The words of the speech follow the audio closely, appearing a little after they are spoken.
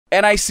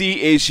NIC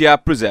Asia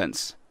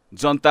presents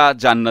Janata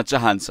Janna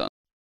चाहन्छन्.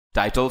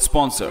 Title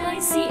sponsor.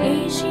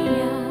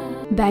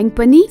 Bank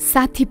पनि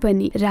साथी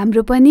पनि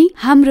राम्रो पनि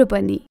हाम्रो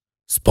पनि.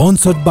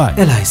 Sponsored by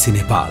LIC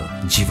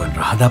Nepal. जीवन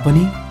रहँदा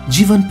पनि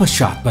जीवन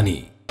पश्चात पनि.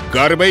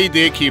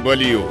 गर्वैदेखि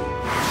बलियो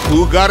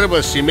भूगर्भ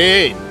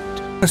सिमेन्ट.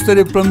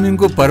 स्तरीय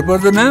प्लम्बिङको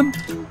भरपर्दो नाम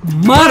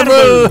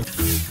मार्बल.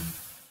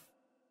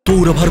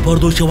 तोर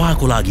भरपर्दो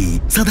सेवाको लागि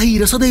सधैँ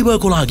र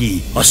सदैवको लागि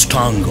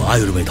अष्टाङ्ग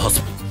आयुर्वेद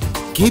हस्पिटल.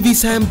 केबी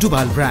स्याम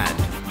डुबाल ब्रान्ड.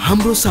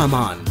 हाम्रो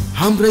सामान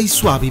हाम्रै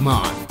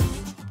स्वाभिमान.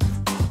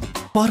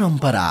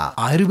 परम्परा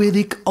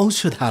आयुर्वेदिक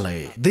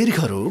औषधालय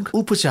दीर्घरोग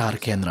उपचार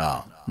केन्द्र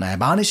नयाँ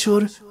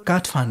बानेश्वर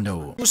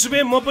काठमाडौँ.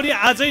 उसमे म पनि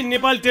आजै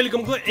नेपाल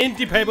टेलिकमको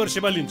एन्टी फाइबर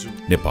सेवा लिन्छु.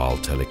 नेपाल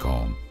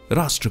टेलिकम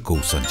राष्ट्रको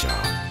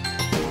सञ्चार.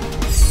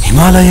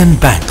 Himalayan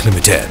bank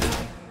limited.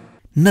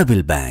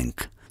 Nabil bank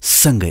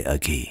सँगै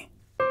अघि.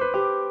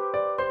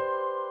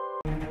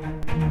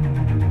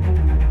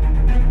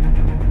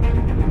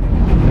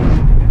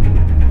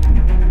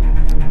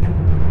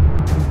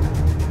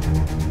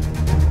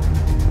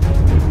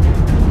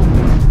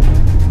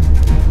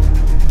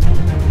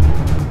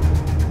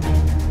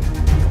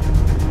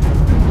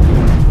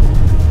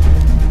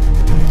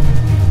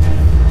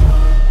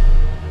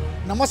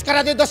 नमस्कार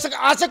आदरणीय दर्शक,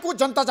 आजको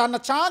जनता जान्न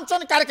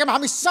चाहन्छन् कार्यक्रम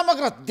हामी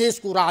समग्र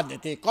देशको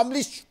राजनीति,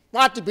 कम्युनिस्ट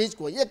पार्टी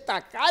बीचको एकता,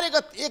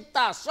 कार्यगत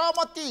एकता,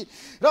 सहमति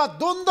र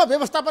द्वन्द्व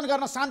व्यवस्थापन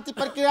गर्न शान्ति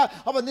प्रक्रिया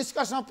अब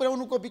निष्कर्षमा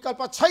पुर्याउनुको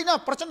विकल्प छैन.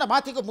 प्रचण्ड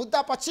माथिको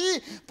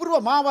मुद्दापछि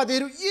पूर्व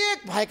माओवादीहरू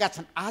एक भएका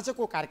छन्.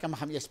 आजको कार्यक्रममा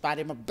हामी यस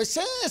बारेमा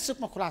विशेष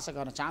रूपमा खुलासा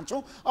गर्न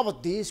चाहन्छौँ.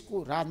 अब देशको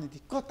राजनीति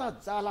कता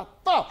जाला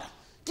त?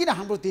 किन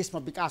हाम्रो देशमा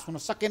विकास हुन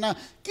सकेन?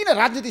 किन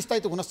राजनीति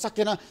स्थायित्व हुन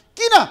सकेन?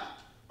 किन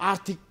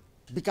आर्थिक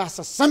विकास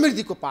र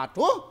समृद्धिको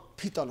पाटो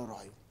फितलो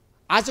रह्यो?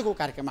 आजको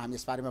कार्यक्रममा हामी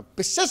यस बारेमा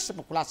विशेष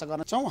रूपमा खुलासा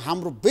गर्न छौँ.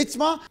 हाम्रो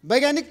बिचमा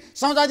वैज्ञानिक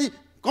समाजवादी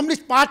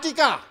कम्युनिस्ट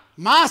पार्टीका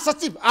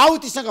महासचिव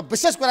आहुतिसँग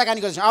विशेष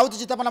कुराकानी गर्छौँ.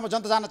 आहुतिजी, तपाईँलाई म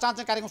जनता जान्न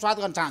चाहन्छु, कार्यक्रम स्वागत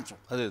गर्न चाहन्छु.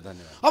 हजुर,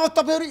 धन्यवाद. अब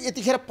तपाईँहरू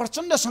यतिखेर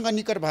प्रचण्डसँग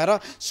निकट भएर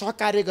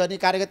सहकार्य गर्ने,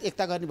 कार्यगत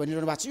एकता गर्ने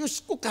भनिरहनु भएको छ.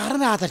 यसको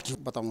कारण आधार के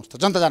बताउनुहोस् त,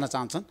 जनता जान्न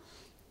चाहन्छन्.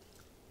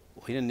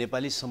 होइन,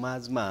 नेपाली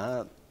समाजमा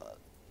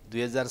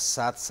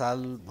 2007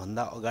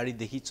 सालभन्दा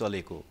अगाडिदेखि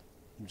चलेको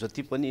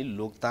जति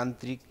पनि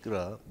लोकतान्त्रिक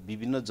र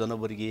विभिन्न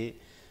जनवर्गीय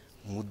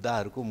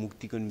मुद्दाहरूको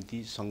मुक्तिको निम्ति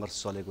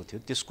सङ्घर्ष चलेको थियो,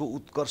 त्यसको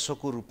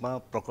उत्कर्षको रूपमा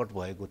प्रकट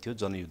भएको थियो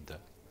जनयुद्ध.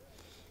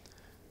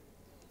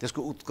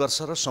 त्यसको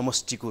उत्कर्ष र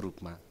समष्टिको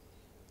रूपमा.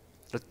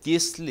 र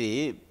त्यसले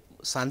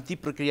शान्ति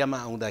प्रक्रियामा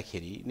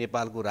आउँदाखेरि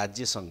नेपालको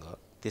राज्यसँग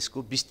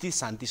त्यसको विस्तृत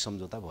शान्ति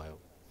सम्झौता भयो.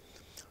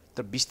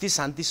 तर विस्तृत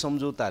शान्ति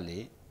सम्झौताले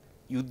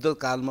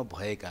युद्धकालमा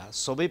भएका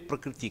सबै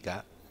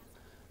प्रकृतिका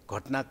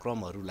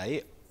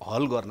घटनाक्रमहरूलाई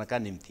हल गर्नका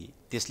निम्ति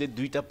त्यसले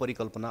दुईटा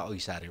परिकल्पना अघि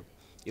सार्यो.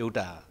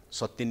 एउटा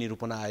सत्य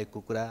निरूपण आएको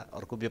कुरा,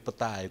 अर्को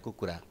बेपत्ता आएको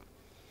कुरा.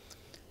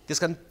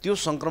 त्यसकारण त्यो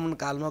सङ्क्रमण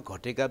कालमा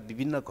घटेका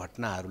विभिन्न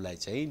घटनाहरूलाई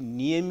चाहिँ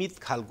नियमित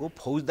खालको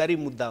फौजदारी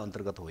मुद्दा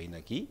अन्तर्गत होइन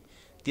कि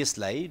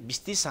त्यसलाई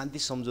विस्तृत शान्ति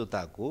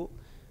सम्झौताको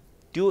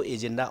त्यो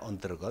एजेन्डा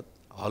अन्तर्गत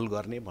हल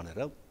गर्ने भनेर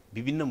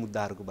विभिन्न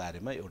मुद्दाहरूको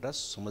बारेमा एउटा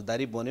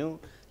समझदारी बन्यो,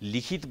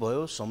 लिखित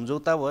भयो,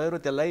 सम्झौता भयो र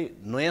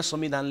त्यसलाई नयाँ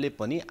संविधानले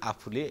पनि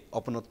आफूले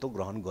अपनत्व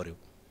ग्रहण गर्यो.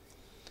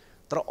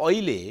 तर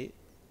अहिले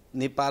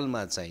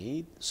नेपालमा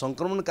चाहिँ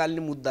सङ्क्रमणकालीन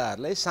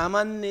मुद्दाहरूलाई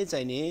सामान्य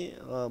चाहिने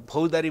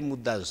फौजदारी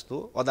मुद्दा जस्तो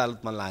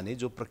अदालतमा लाने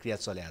जो प्रक्रिया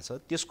चलेको छ,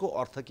 त्यसको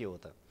अर्थ के हो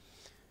त?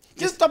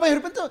 किन तपाईँहरू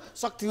पनि त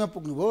शक्तिमा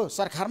पुग्नुभयो,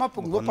 सरकारमा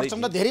पुग्नुभयो,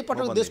 प्रचण्ड धेरै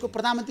पटक देशको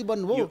प्रधानमन्त्री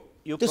बन्नुभयो,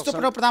 त्यस्तो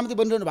पटक प्रधानमन्त्री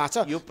बनिरहनु भएको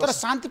छ. तर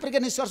शान्ति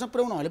प्रक्रिया निष्कर्षमा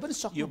पुर्याउन अहिले पनि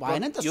सक्नु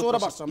भएन नि त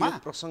 16 वर्षमा. यो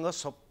प्रसङ्ग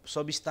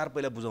सविस्तार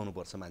पहिला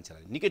बुझाउनुपर्छ.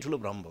 मान्छेलाई निकै ठुलो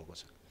भ्रम भएको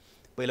छ.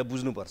 पहिला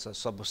बुझ्नुपर्छ,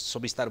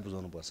 सविस्तार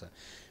बुझाउनुपर्छ.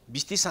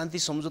 विस्तृत शान्ति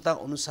सम्झौता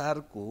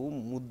अनुसारको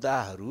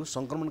मुद्दाहरू,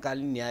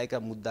 सङ्क्रमणकालीन न्यायका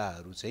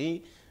मुद्दाहरू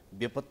चाहिँ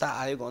बेपत्ता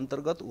आयोग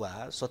अन्तर्गत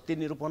वा सत्य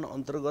निरूपण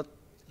अन्तर्गत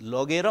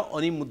लगेर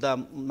अनि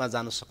मुद्दामा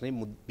जान सक्ने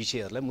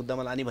विषयहरूलाई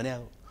मुद्दामा लाने भने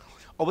हो.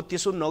 अब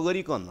त्यसो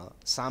नगरिकन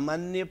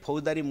सामान्य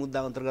फौजदारी मुद्दा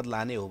अन्तर्गत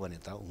लाने हो भने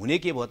त हुने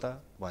के भयो त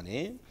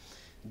भने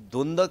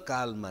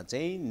द्वन्द्वकालमा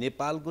चाहिँ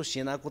नेपालको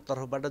सेनाको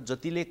तर्फबाट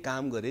जतिले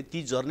काम गरे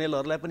ती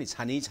जर्नेलहरूलाई पनि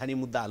छानी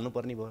मुद्दा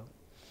हाल्नुपर्ने भयो.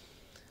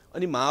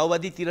 अनि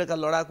माओवादीतिरका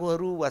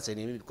लडाकुहरू वा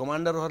चाहिँ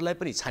कमान्डरहरूलाई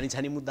पनि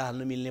छानी मुद्दा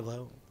हाल्न मिल्ने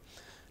भयो.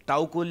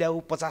 टाउको ल्याऊ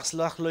 50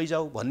 लाख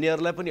लैजाऊ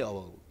भन्नेहरूलाई पनि अब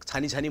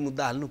छानी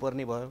मुद्दा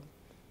हाल्नुपर्ने भयो.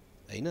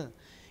 होइन,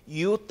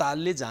 यो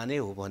तालले जाने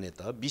हो भने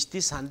त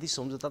विस्तृत शान्ति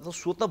सम्झौता त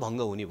स्वतः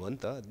भङ्ग हुने भयो नि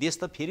त. देश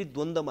त फेरि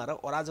द्वन्द्वमा र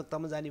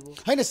अराजकतामा जाने भयो.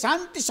 होइन,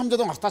 शान्ति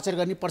सम्झौतामा हस्ताक्षर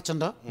गर्ने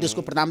प्रचण्ड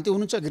देशको प्रधानमन्त्री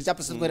हुनुहुन्छ, गिरिजा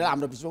प्रसाद गरेर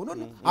हाम्रो बिचमा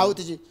हुनुहुन्न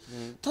आहुतिजी.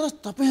 तर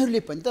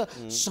तपाईँहरूले पनि त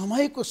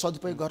समयको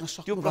सदुपयोग गर्न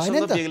सक्नु भएन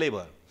नि त. बेग्लै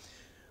भयो.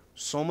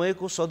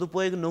 समयको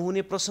सदुपयोग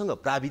नहुने प्रसङ्ग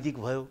प्राविधिक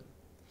भयो.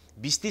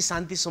 विस्तृत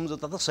शान्ति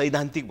सम्झौता त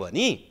सैद्धान्तिक भयो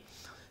नि.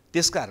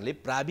 त्यसकारणले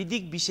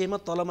प्राविधिक विषयमा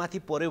तलमाथि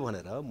पर्यो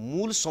भनेर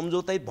मूल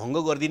सम्झौता भङ्ग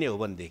गरिदिने हो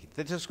भनेदेखि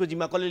त्यसको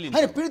जिम्मा कसले लिन्छ?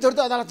 हैन, पीडितहरू त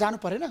अदालत जानु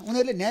परेन,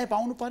 उनीहरूले न्याय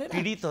पाउनु परेन।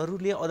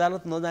 पीडितहरूले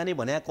अदालत नजाने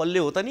भने कसले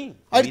हो त नि?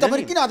 अहिले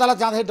तपाईहरु किन अदालत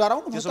जाँदाखेरि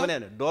डराउनु? त्यसो भने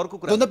हैन, डरको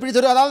कुरा। द्वन्द्व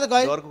पीडितहरू अदालत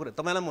गए। डरको कुरा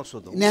तपाईलाई म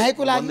सोधौँ,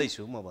 न्यायको लागि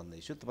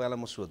भन्दैछु तपाईलाई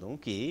म सोधौँ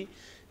कि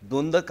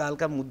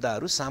द्वन्द्वकालका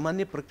मुद्दाहरू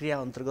सामान्य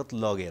प्रक्रिया अन्तर्गत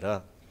लगेर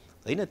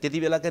हैन, त्यति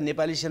बेलाका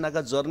नेपाली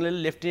सेनाका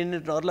जर्नल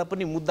लेफ्टिनेन्टहरूलाई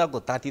पनि मुद्दाको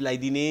ताती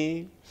लगाइदिने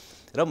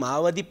र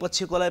माओवादी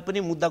पक्षकोलाई पनि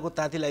मुद्दाको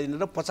ताती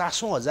लगाइदिने र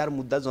 50,000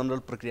 मुद्दा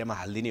जनरल प्रक्रियामा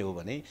हालिदिने हो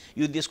भने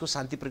यो देशको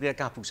शान्ति प्रक्रिया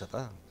कहाँ पुग्छ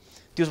त?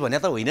 त्यो भने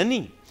त होइन नि।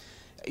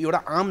 एउटा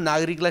आम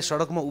नागरिकलाई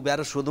सडकमा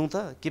उभ्याएर सोधौँ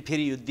त के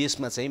फेरि यो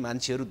देशमा चाहिँ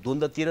मान्छेहरू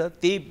द्वन्द्वतिर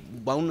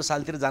त्यही 52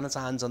 सालतिर जान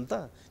चाहन्छन्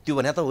त? त्यो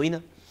भने त होइन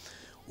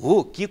हो।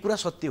 के कुरा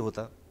सत्य हो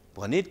त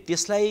भने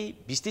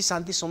त्यसलाई विस्तृत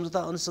शान्ति सम्झौता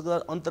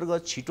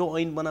अन्तर्गत छिटो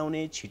ऐन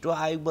बनाउने, छिटो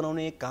आयोग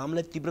बनाउने,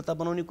 कामलाई तीव्रता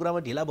बनाउने कुरामा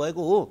ढिला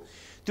भएको हो।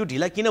 त्यो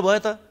ढिला किन भयो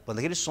त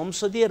भन्दाखेरि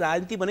संसदीय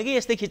राजनीति भनेकै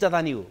यस्तै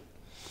खिचातानी हो।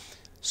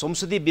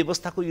 संसदीय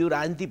व्यवस्थाको यो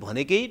राजनीति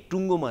भनेकै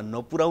टुङ्गोमा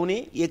नपुर्याउने,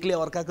 एकले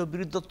अर्काको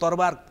विरुद्ध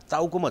तरबार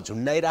टाउकोमा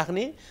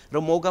झुन्डाइराख्ने र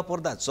मौका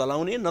पर्दा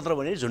चलाउने, नत्र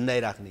भने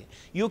झुन्डाइराख्ने,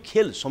 यो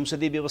खेल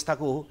संसदीय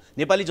व्यवस्थाको हो,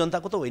 नेपाली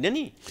जनताको त होइन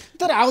नि।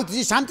 तर आउजी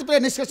शान्ति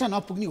प्रक्रिया निष्कर्ष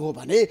नपुग्ने हो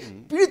भने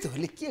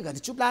पीडितहरूले के गर्ने?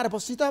 चुप लाएर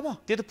बस्ने त?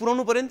 अब त्यो त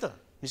पुर्याउनु पर्यो नि त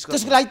निष्कर्ष।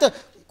 त्यसको लागि त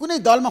कुनै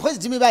दलमा खोइ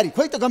जिम्मेवारी,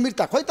 खोइ त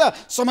गम्भीरता, खोइ त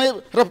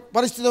समय र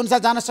परिस्थिति अनुसार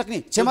जान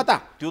सक्ने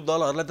क्षमता। त्यो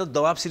दलहरूलाई त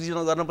दबाब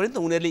सिर्जना गर्न पर्यो नि त।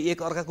 उनीहरूले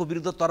एक अर्काको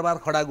विरुद्ध तरबार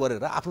खडा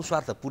गरेर आफ्नो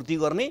स्वार्थ पूर्ति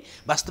गर्ने,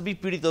 वास्तविक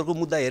पीडितहरूको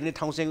मुद्दा हेर्ने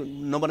ठाउँ चाहिँ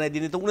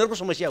नबनाइदिने त उनीहरूको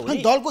समस्या हो नि।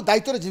 दलको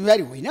दायित्व र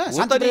जिम्मेवारी होइन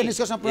शान्ति प्रक्रिया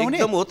निष्कर्ष पुर्याउने।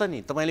 एकदम हो त नि,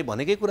 तपाईँले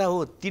भनेकै कुरा हो।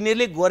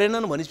 तिनीहरूले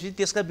गरेनन् भनेपछि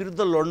त्यसका विरुद्ध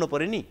लड्नु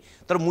पर्यो नि।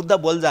 तर मुद्दा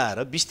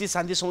बल्झाएर विस्तृत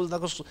शान्ति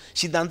सम्झौताको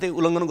सिद्धान्त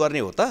उल्लङ्घन गर्ने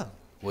हो त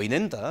होइन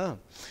नि त।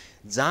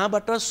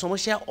 जहाँबाट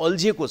समस्या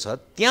अल्झिएको छ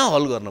त्यहाँ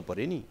हल गर्न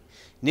पर्यो नि।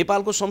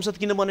 नेपालको संसद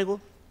किन बनेको?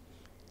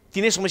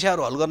 तिनै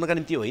समस्याहरू हल गर्नका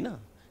निम्ति होइन।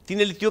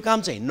 तिनीहरूले त्यो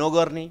काम चाहिँ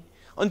नगर्ने,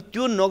 अनि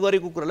त्यो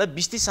नगरेको कुरालाई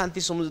विस्तृत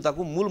शान्ति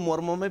सम्झौताको मूल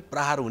मर्ममै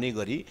प्रहार हुने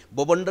गरी,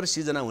 बबन्डर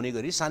सिर्जना हुने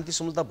गरी, शान्ति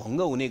सम्झौता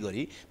भङ्ग हुने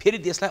गरी, फेरि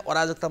देशलाई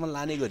अराजकतामा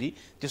लाने गरी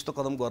त्यस्तो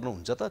कदम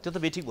गर्नुहुन्छ त? त्यो त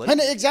बेठिक भयो।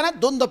 हैन, एकजना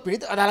द्वन्द्व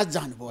पीडित अदालत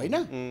जानुभयो होइन,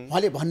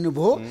 उहाँले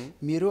भन्नुभयो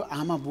मेरो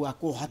आमा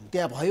बुवाको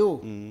हत्या भयो,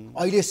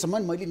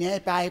 अहिलेसम्म मैले न्याय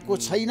पाएको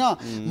छैन,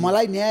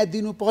 मलाई न्याय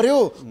दिनु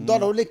पर्यो,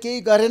 दलहरूले केही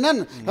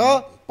गरेनन्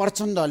र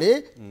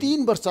प्रचण्डले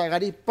 3 वर्ष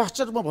अगाडि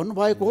पश्चातमा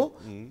भन्नुभएको हो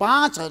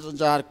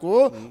 5,000 को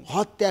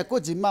हत्याको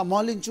जिम्मा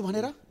म लिन्छु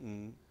भनेर।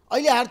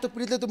 अहिले आएर त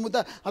पीडितले त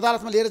मुद्दा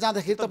अदालतमा लिएर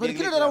जाँदाखेरि तपाईले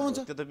किन डराउनुहुन्छ?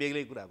 त्यो त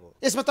बेग्लै कुरा हो।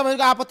 यसमा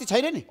तपाईहरुको आपत्ति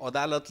छैन नि?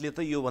 अदालतले त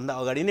यो भन्दा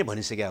अगाडि नै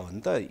भनिसक्या हो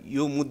नि त,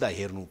 यो मुद्दा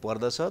हेर्नु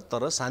पर्दछ।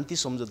 तर शान्ति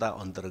सम्झौता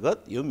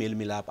अन्तर्गत यो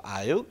मेलमिलाप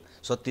आयोग,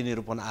 सत्य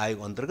निरूपण आयोग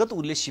अन्तर्गत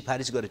उसले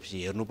सिफारिस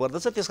गरेपछि हेर्नु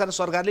पर्दछ। त्यसकारण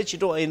सरकारले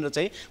छिटो ऐन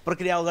चाहिँ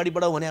प्रक्रिया अगाडि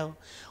बढाऊ भन्या हो।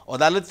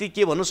 अदालतले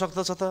के भन्न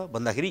सक्दछ त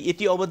भन्दाखेरि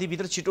यति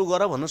अवधिभित्र छिटो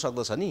गर भन्न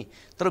सक्दछ नि।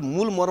 तर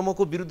मूल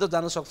मर्मको विरुद्ध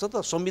जान सक्छ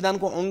त?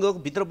 संविधानको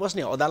अङ्गभित्र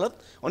बस्ने अदालत,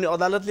 अनि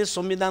अदालतले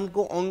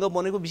संविधानको अङ्ग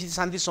बनेको विस्तृत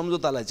शान्ति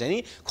सम्झौतालाई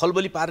चाहिँ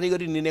खलबली पार्ने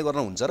गरी निर्णय गर्न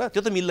हुन्छ र?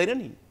 त्यो त मिल्दैन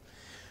नि।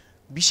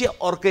 विषय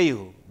अर्कै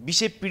हो।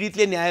 विषय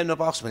पीडितले न्याय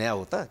नपाओस् भने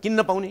हो त? किन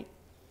नपाउने?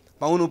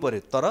 पाउनु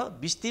पर्यो। तर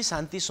विस्तृत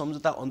शान्ति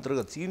सम्झौता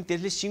अन्तर्गत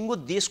त्यसले सिङ्गो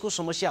देशको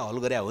समस्या हल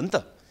गरे हो नि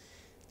त।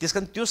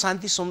 त्यसकारण त्यो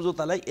शान्ति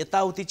सम्झौतालाई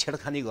यताउति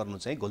छेडखानी गर्नु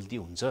चाहिँ गल्ती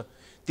हुन्छ।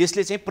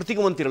 त्यसले चाहिँ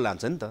प्रतिगमनतिर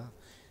लान्छ नि त।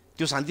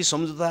 त्यो शान्ति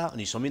सम्झौता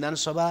अनि संविधान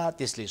सभा,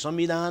 त्यसले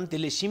संविधान,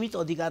 त्यसले सीमित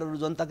अधिकारहरू,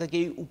 जनताका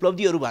केही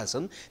उपलब्धिहरू भएको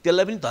छन्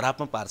त्यसलाई पनि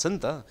धरापमा पार्छ नि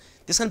त।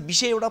 त्यसकारण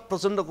विषय एउटा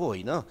प्रचण्डको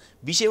होइन,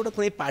 विषय एउटा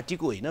कुनै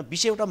पार्टीको होइन,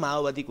 विषय एउटा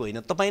माओवादीको होइन,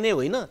 तपाईँ नै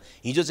होइन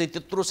हिजो चाहिँ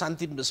त्यत्रो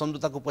शान्ति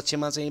सम्झौताको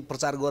पक्षमा चाहिँ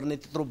प्रचार गर्ने,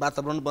 त्यत्रो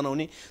वातावरण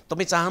बनाउने।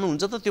 तपाईँ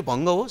चाहनुहुन्छ त त्यो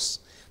भङ्ग होस्?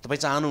 तपाईँ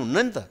चाहनुहुन्न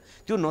नि त।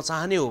 त्यो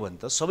नचाहने हो भने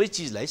त सबै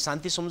चिजलाई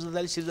शान्ति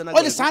सम्झौताले सिर्जना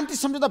अहिले शान्ति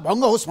सम्झौता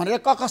भङ्ग होस् भनेर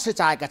कसले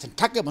चाहेका छन्?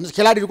 ठ्याक्कै भन्नुहोस्,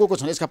 खेलाडीहरू को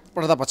छन् यसका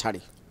पर्दा पछाडि?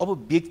 अब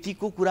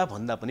व्यक्तिको कुरा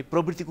भन्दा पनि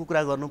प्रवृत्तिको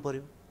कुरा गर्नु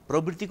पर्यो।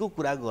 प्रवृत्तिको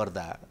कुरा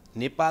गर्दा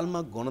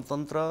नेपालमा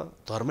गणतन्त्र,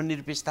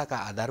 धर्मनिरपेक्षताका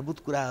आधारभूत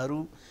कुराहरू,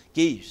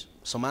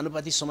 केही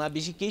समानुपाती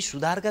समावेशी, केही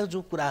सुधारका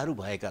जो कुराहरू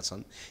भएका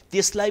छन्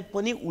त्यसलाई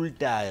पनि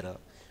उल्टाएर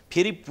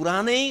फेरि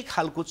पुरानै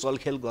खालको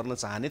चलखेल गर्न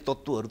चाहने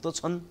तत्त्वहरू त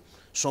छन्,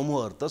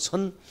 समूहहरू त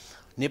छन्।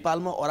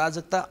 नेपालमा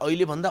अराजकता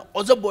अहिलेभन्दा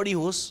अझ बढी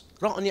होस्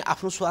र अनि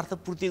आफ्नो स्वार्थ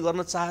पूर्ति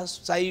गर्न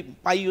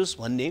पाइयोस्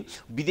भन्ने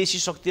विदेशी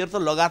शक्तिहरू त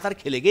लगातार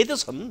खेलेकै त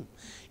छन्।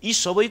 यी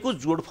सबैको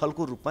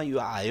जोडफलको रूपमा यो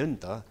आयो नि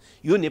त।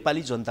 यो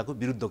नेपाली जनताको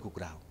विरुद्धको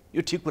कुरा हो,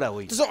 यो ठिक कुरा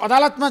होइन। त्यसो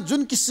अदालतमा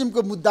जुन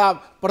किसिमको मुद्दा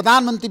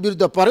प्रधानमन्त्री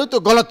विरुद्ध पर्यो त्यो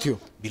गलत थियो?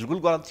 बिल्कुल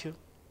गलत थियो।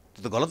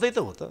 त्यो त गलतै त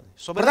हो त।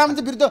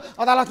 प्रधानमन्त्री विरुद्ध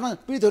अदालतमा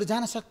पीडितहरू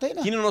जान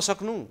सक्दैन? किन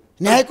नसक्नु?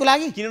 न्यायको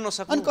लागि किन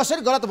नसक्नु? अनि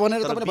कसरी गलत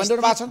भनेर तपाईले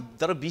भनिरहनु भएको छ?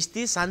 तर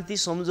विस्तृत शान्ति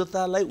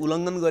सम्झौतालाई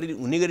उल्लङ्घन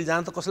हुने गरी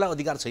जान त कसैलाई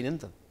अधिकार छैन नि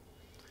त।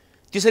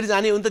 त्यसरी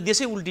जाने हो भने त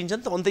देशै उल्टिन्छ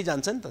नि त, अन्तै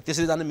जान्छ नि त।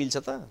 त्यसरी जान मिल्छ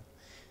त?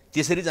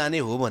 त्यसरी जाने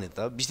हो भने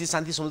त विस्तृत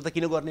शान्ति सम्झौता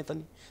किन गर्ने त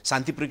नि?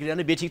 शान्ति प्रक्रिया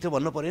नै बेठिक थियो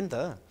भन्नु पर्यो नि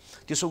त।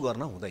 त्यसो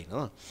गर्न हुँदैन।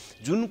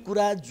 जुन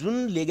कुरा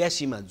जुन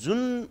लेगासीमा जुन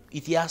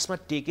इतिहासमा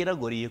टेकेर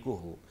गरिएको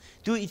हो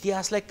त्यो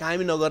इतिहासलाई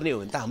कायम नगर्ने हो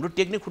भने त हाम्रो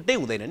टेक्ने खुट्टै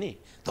हुँदैन नि,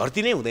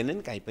 धरती नै हुँदैन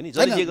नि कहीँ पनि।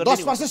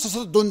 10 वर्ष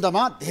सशस्त्र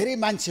द्वन्द्वमा धेरै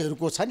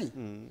मान्छेहरूको छ नि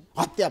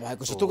हत्या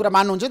भएको छ, त्यो कुरा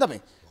मान्नुहुन्छ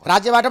तपाईँ?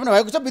 राज्यबाट पनि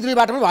भएको छ,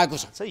 विद्रोहीबाट पनि भएको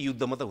छ।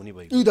 युद्धमा त हुने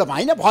भयो, युद्धमा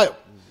होइन भयो,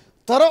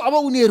 तर अब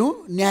उनीहरू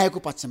न्यायको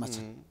पक्षमा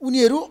छन्।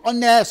 उनीहरू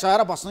अन्याय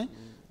सहेर बस्ने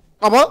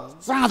अब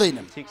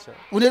चाहँदैनन्। ठिक छ,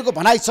 उनीहरूको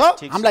भनाइ छ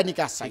हामीलाई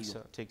निकास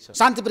चाहियो, ठिक छ,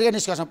 शान्ति प्रक्रिया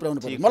निष्कर्षमा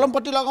पुर्याउनु पर्यो,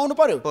 मलमपट्टि लगाउनु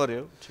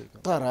पर्यो।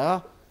 तर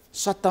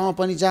सत्तामा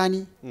पनि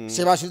जाने,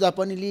 सेवा सुविधा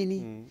पनि लिने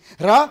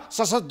र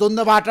सशस्त्र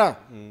द्वन्द्वबाट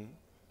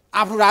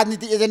आफ्नो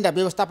राजनीतिक एजेन्डा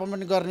व्यवस्थापन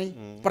पनि गर्ने,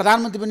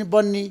 प्रधानमन्त्री पनि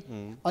बन्ने,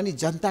 अनि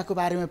जनताको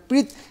बारेमा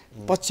पीडित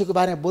पक्षको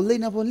बारेमा बोल्दै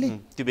नबोल्ने,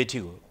 त्यो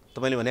बेठिक हो।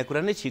 तपाईँले भनेको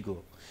कुरा नै ठिक हो।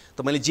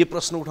 तपाईँले जे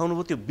प्रश्न उठाउनु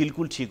भयो त्यो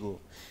बिल्कुल ठिक हो।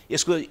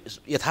 यसको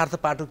यथार्थ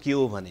पाटो के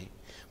हो भने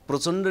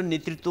प्रचण्ड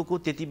नेतृत्वको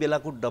त्यति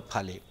बेलाको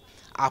डफ्फाले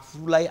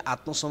आफूलाई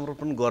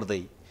आत्मसमर्पण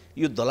गर्दै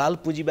यो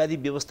दलाल पुँजीवादी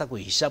व्यवस्थाको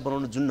हिस्सा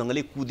बनाउन जुन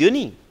ढङ्गले कुद्यो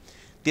नि,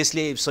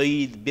 त्यसले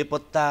शहीद,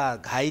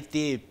 बेपत्ता,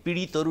 घाइते,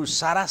 पीडितहरू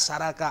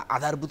साराका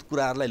आधारभूत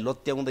कुराहरूलाई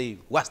लत्याउँदै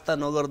वास्ता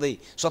नगर्दै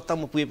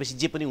सत्तामा पुगेपछि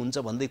जे पनि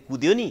हुन्छ भन्दै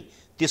कुद्यो नि,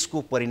 त्यसको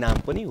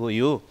परिणाम पनि हो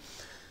यो।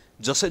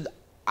 जसै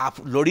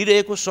आफू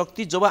लडिरहेको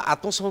शक्ति जब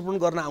आत्मसमर्पण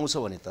गर्न आउँछ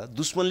भने त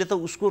दुश्मनले त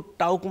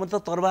उसको टाउकोमा त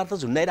तरबार त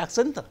झुन्डाइराख्छ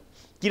नि त।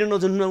 किन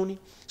नझुन्डाउने?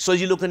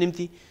 सजिलोको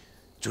निम्ति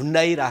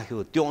झुन्डाइराख्यो।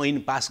 त्यो ऐन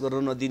पास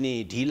गर्न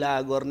नदिने, ढिला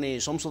गर्ने,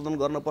 संशोधन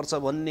गर्नुपर्छ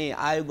भन्ने,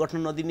 आयोग गठन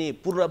नदिने,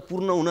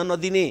 पूर्ण हुन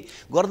नदिने,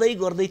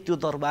 गर्दै त्यो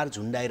दरबार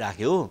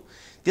झुन्डाइराख्यो।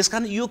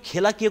 त्यसकारण यो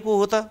खेला के को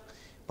हो त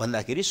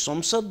भन्दाखेरि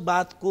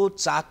संसदवादको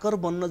चाकर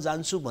बन्न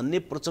जान्छु भन्ने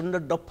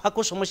प्रचण्ड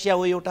डफ्फाको समस्या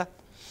हो एउटा।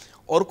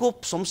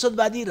 अर्को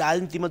संसदवादी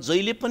राजनीतिमा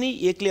जहिले पनि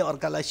एकले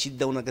अर्कालाई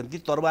सिद्ध्याउनका निम्ति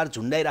तरबार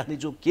झुन्डाइराख्ने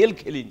जो खेल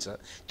खेलिन्छ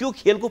त्यो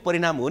खेलको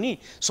परिणाम हो नि।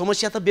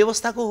 समस्या त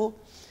व्यवस्थाको हो।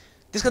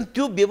 त्यसकारण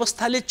त्यो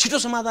व्यवस्थाले छिटो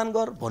समाधान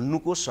गर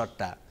भन्नुको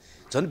सट्टा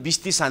झन्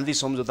विस्तृत शान्ति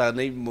सम्झौता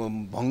नै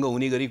भङ्ग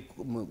हुने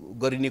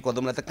गरिने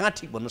कदमलाई त कहाँ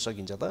ठिक भन्न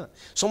सकिन्छ त?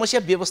 समस्या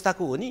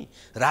व्यवस्थाको हो नि।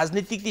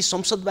 राजनीतिक ती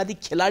संसदवादी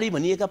खेलाडी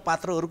भनिएका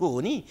पात्रहरूको हो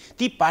नि,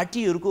 ती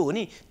पार्टीहरूको हो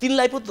नि,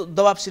 तिनलाई पो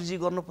दबाब सिर्जी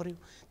गर्नु पर्यो,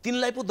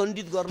 तिनलाई पो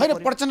दण्डित गर्नु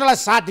पर्यो। प्रचण्डलाई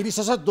साथ दिने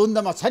सशस्त्र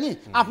द्वन्द्वमा छ नि,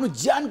 आफ्नो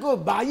ज्यानको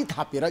बाजी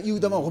थापेर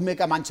युद्धमा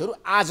घुमेका मान्छेहरू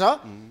आज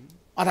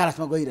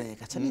अदालतमा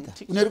गइरहेका छन् नि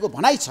त। उनीहरूको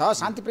भनाइ छ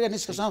शान्ति प्रक्रिया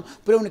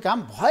निष्कर्षमा पुर्याउने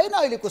काम भएन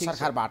अहिलेको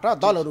सरकारबाट,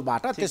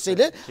 दलहरूबाट,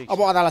 त्यसैले अब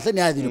अदालतले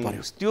न्याय दिनु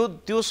पर्यो।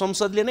 त्यो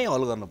संसदले नै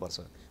हल गर्नुपर्छ,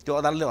 त्यो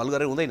अदालतले हल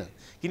गरेर हुँदैन।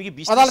 किनकि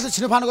अदालतले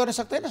छिनोफानो गर्न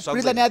सक्दैन,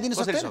 पीडितलाई न्याय दिन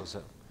सक्दैन।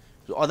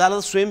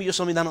 अदालत स्वयं यो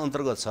संविधान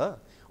अन्तर्गत छ,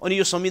 अनि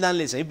यो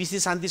संविधानले चाहिँ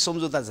विस्तृत शान्ति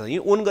सम्झौता चाहिँ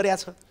ओन गरेको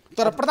छ।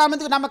 तर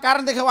प्रधानमन्त्रीको नाममा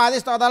कारण देखाएको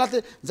आदेश त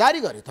अदालतले जारी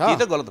गर्यो त। त्यही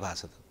त गलत भएको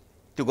छ त।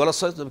 त्यो गलत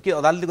छ कि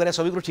अदालतले गरे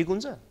सबै कुरो ठिक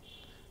हुन्छ?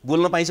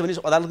 बोल्न पाइन्छ भने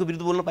अदालतको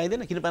विरुद्ध बोल्न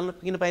पाइँदैन?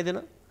 किन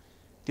पाइँदैन?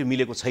 त्यो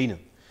मिलेको छैन।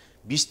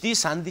 विस्तृत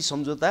शान्ति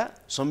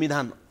सम्झौता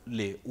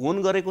संविधानले ओन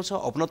गरेको छ,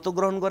 अपनत्व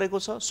ग्रहण गरेको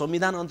छ।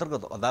 संविधान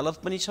अन्तर्गत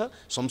अदालत पनि छ,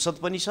 संसद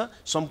पनि छ,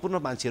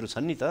 सम्पूर्ण मान्छेहरू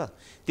छन् नि त।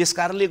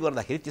 त्यसकारणले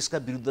गर्दाखेरि त्यसका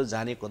विरुद्ध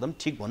जाने कदम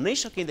ठिक भन्नै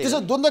सकिँदैन।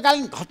 त्यसो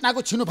द्वन्द्वकालीन घटनाको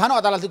छिनोफानो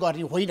अदालतले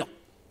गर्ने होइन।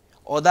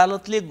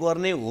 अदालतले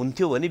गर्ने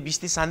हुन्थ्यो भने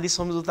विस्तृत शान्ति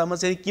सम्झौतामा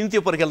चाहिँ किन त्यो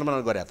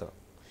परिकल्पना गरे त?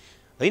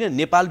 होइन,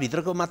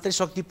 नेपालभित्रको मात्रै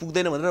शक्ति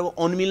पुग्दैन भनेर अब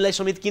अनमिललाई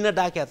समेत किन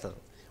डाक्या त?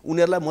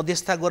 उनीहरूलाई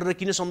मध्यस्थता गरेर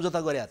किन सम्झौता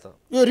गरे त?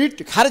 यो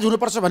रिट खारेज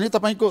हुनुपर्छ भन्ने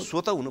तपाईँको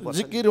स्वतः हुनुपर्छ,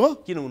 जिकिर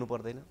हो। किन हुनु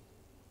पर्दैन?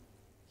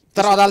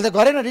 तर अदालतले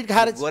गरेन, रिट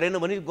खारेज गरेन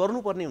भने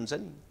गर्नुपर्ने हुन्छ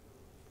नि,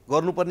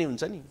 गर्नुपर्ने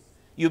हुन्छ नि।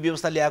 यो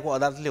व्यवस्था ल्याएको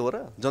अदालतले हो र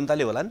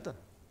जनताले होला नि त।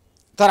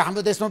 तर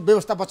हाम्रो देशमा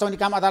व्यवस्था बचाउने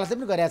काम अदालतले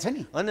पनि गरेको छ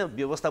नि। होइन,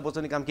 व्यवस्था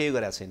बचाउने काम केही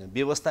गरेको छैन।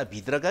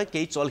 व्यवस्थाभित्रका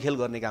केही चलखेल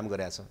गर्ने काम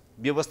गरेको छ।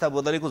 व्यवस्था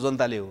बदलेको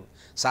जनताले हो।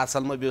 7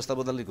 सालमा व्यवस्था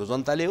बदलेको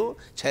जनताले हो,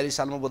 46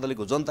 सालमा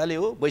बदलेको जनताले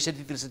हो,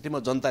 62-63 मा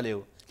जनताले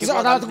हो।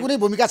 अदालतको कुनै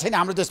भूमिका छैन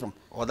हाम्रो देशमा।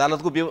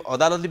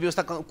 अदालतले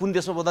व्यवस्था कुन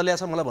देशमा बदलिएको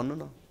छ मलाई भन्नु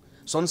न?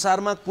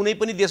 संसारमा कुनै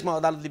पनि देशमा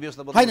अदालतले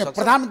व्यवस्था बदल्न होइन,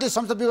 प्रधानमन्त्री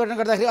संसद विघटन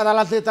गर्दाखेरि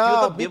अदालतले त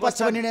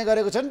विपक्षमा निर्णय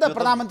गरेको छ नि त,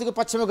 प्रधानमन्त्रीको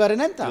पक्षमा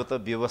गरेन नि त। यो त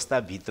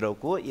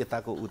व्यवस्थाभित्रको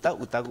यताको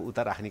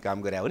उता राख्ने काम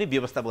गरे हो नि,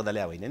 व्यवस्था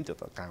बदल्या होइन नि। त्यो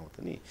त कहाँ हो त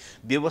नि?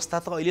 व्यवस्था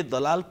त अहिले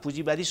दलाल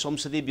पुँजीवादी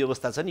संसदीय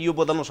व्यवस्था छ नि, यो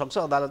बदल्न सक्छ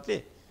अदालतले?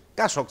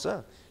 कहाँ सक्छ?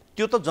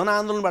 त्यो त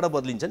जनआन्दोलनबाट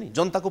बदलिन्छ नि,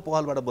 जनताको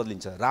पहलबाट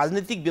बदलिन्छ।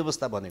 राजनीतिक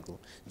व्यवस्था भनेको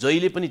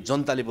जहिले पनि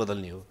जनताले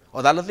बदल्ने हो,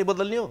 अदालतले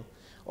बदल्ने हो।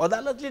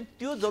 अदालतले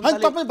त्यो जनताले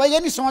तपाईँ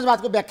वैज्ञानिक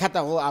समाजवादको व्याख्याता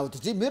हो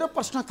आउथजी। मेरो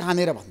प्रश्न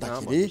कहाँनिर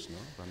भन्दाखेरि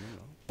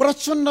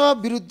प्रचण्ड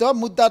विरुद्ध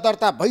मुद्दा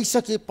दर्ता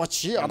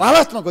भइसकेपछि,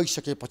 अदालतमा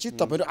गइसकेपछि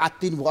तपाईँहरू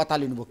आत्तिनुभयो,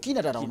 अतालिनु भयो, किन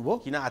डराउनु भयो?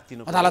 किन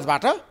आत्तिनु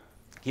अदालतबाट?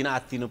 किन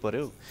आत्तिनु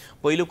पर्यो?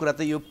 पहिलो कुरा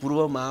त यो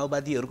पूर्व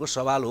माओवादीहरूको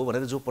सवाल हो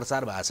भनेर जो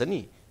प्रचार भएको छ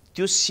नि,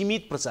 त्यो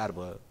सीमित प्रचार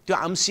भयो, त्यो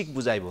आंशिक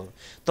बुझाइ भयो।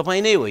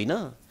 तपाईँ नै होइन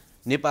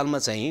नेपालमा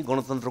चाहिँ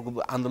गणतन्त्रको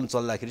आन्दोलन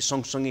चल्दाखेरि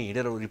सँगसँगै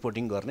हिँडेर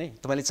रिपोर्टिङ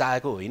गर्ने तपाईँले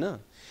चाहेको होइन।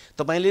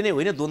 तपाईँले नै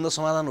होइन द्वन्द्व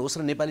समाधान होस्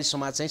र नेपाली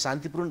समाज चाहिँ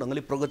शान्तिपूर्ण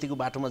ढङ्गले प्रगतिको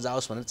बाटोमा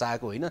जाओस् भनेर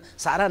चाहेको होइन,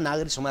 सारा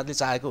नागरिक समाजले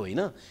चाहेको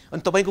होइन। अनि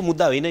तपाईँको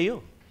मुद्दा होइन, यो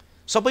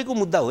सबैको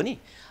मुद्दा हो नि।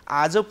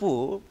 आज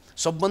पो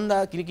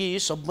किनकि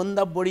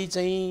सबभन्दा बढी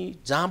चाहिँ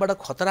जहाँबाट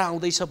खतरा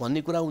आउँदैछ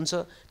भन्ने कुरा हुन्छ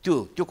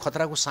त्यो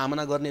खतराको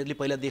सामना गर्नेहरूले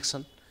पहिला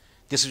देख्छन्,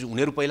 त्यसपछि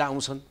उनीहरू पहिला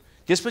आउँछन्,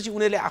 त्यसपछि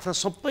उनीहरूले आफ्ना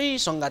सबै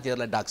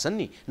सङ्गातीहरूलाई डाक्छन्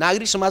नि।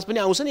 नागरिक समाज पनि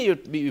आउँछ नि, यो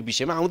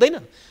विषयमा आउँदैन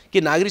कि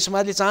नागरिक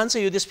समाजले चाहन्छ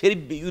यो देश फेरि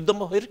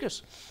युद्धमा भइरहोस्,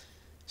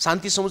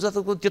 शान्ति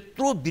सम्झौताको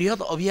त्यत्रो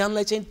बृहत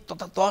अभियानलाई चाहिँ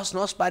तहस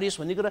नहस पारियोस्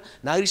भन्ने कुरा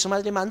नागरिक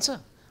समाजले मान्छ,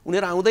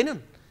 उनीहरू आउँदैनन्।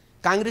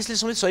 काङ्ग्रेसले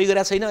समेत सही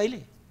गरेका छैन, अहिले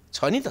छ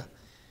नि त,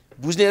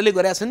 बुझ्नेहरूले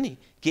गरेका छन् नि,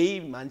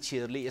 केही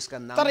मान्छेहरूले यसका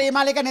नाम। तर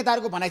एमालेका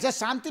नेताहरूको भनाइ छ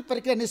शान्ति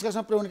प्रक्रिया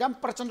निष्कर्षमा पुर्याउने काम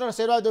प्रचण्ड र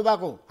शेरबहादुर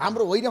देउवाको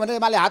हाम्रो होइन भनेर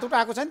एमाले हात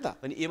उठाएको छ नि त।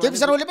 केपी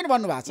शर्माले पनि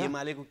भन्नुभएको छ।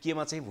 एमालेको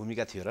केमा चाहिँ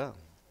भूमिका थियो र?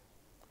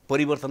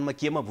 परिवर्तनमा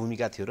केमा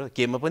भूमिका थियो र?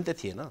 केमा पनि त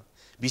थिएन।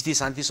 विस्तृत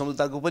शान्ति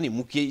सम्झौताको पनि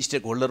मुख्य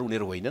स्टेक होल्डर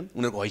उनीहरू होइनन्,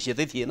 उनीहरूको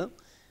हैसियतै थिएन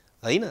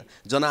होइन।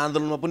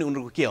 जनआन्दोलनमा पनि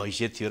उनीहरूको के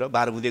हैसियत थियो र?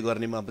 बारबुदे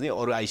गर्नेमा पनि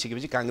अरू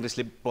आइसकेपछि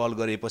काङ्ग्रेसले पहल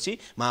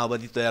गरेपछि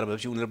माओवादी तयार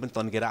भएपछि उनीहरू पनि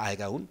तन्केर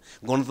आएका हुन्।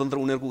 गणतन्त्र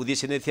उनीहरूको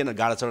उद्देश्य नै थिएन,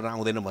 गाडा चढेर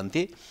आउँदैन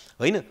भन्थे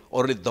होइन।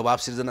 अरूले दबाब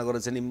सिर्जना गरेर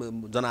चाहिँ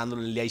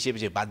जनआन्दोलन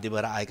ल्याइसकेपछि बाध्य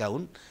भएर आएका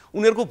हुन्।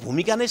 उनीहरूको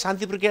भूमिका नै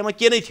शान्ति प्रक्रियामा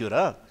के नै थियो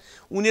र?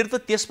 उनीहरू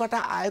त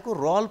त्यसबाट आएको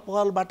रहल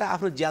पहलबाट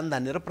आफ्नो ज्यान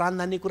धान्ने र प्राण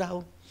धान्ने कुरा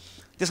हो।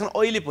 त्यस कारण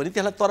अहिले पनि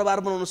त्यसलाई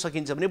तरबार बनाउन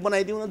सकिन्छ भने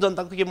बनाइदिउँ न,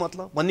 जनताको के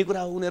मतलब भन्ने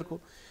कुरा हो उनीहरूको।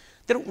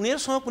 तर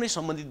उनीहरूसँग कुनै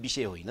सम्बन्धित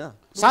विषय होइन।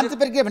 शान्ति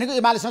प्रक्रिया भनेको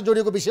एमालेसँग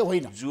जोडिएको विषय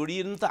होइन।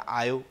 जोडिनु त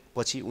आयो,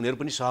 पछि उनीहरू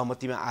पनि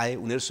सहमतिमा आए,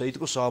 उनीहरू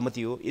सहितको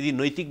सहमति हो। यदि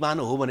नैतिक बाहन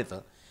हो भने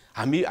त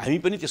हामी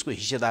पनि त्यसको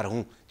हिस्सेदार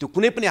हौँ। त्यो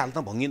कुनै पनि हालतमा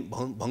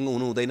भङ्ग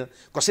हुनु हुँदैन,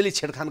 कसैले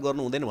छेडखान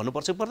गर्नु हुँदैन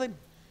भन्नुपर्छ पर्दैन।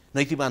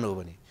 नैतिक बाहन हो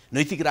भने,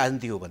 नैतिक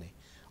राजनीति हो भने।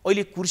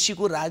 अहिले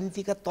कुर्सीको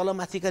राजनीतिका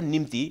तलमाथिका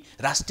निम्ति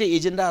राष्ट्रिय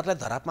एजेन्डाहरूलाई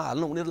धरापमा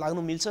हाल्न उनीहरू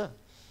लाग्नु मिल्छ?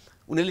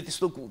 उनीहरूले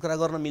त्यस्तो कुरा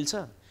गर्न मिल्छ?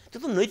 त्यो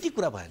त नैतिक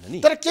कुरा भएन नि।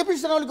 तर केपी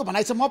शर्माको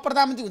भनाइ छ म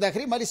प्रधानमन्त्री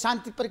हुँदाखेरि मैले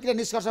शान्ति प्रक्रिया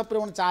निष्कर्ष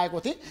पुर्याउन चाहेको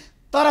थिएँ,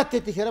 तर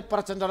त्यतिखेर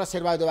प्रचण्ड र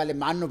शेरबहादुर देउवाले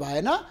मान्नु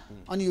भएन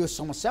अनि यो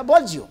समस्या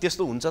बल्झियो।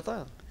 त्यस्तो हुन्छ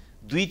त?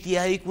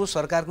 2/3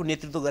 सरकारको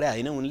नेतृत्व गरे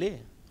होइन उनले,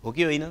 हो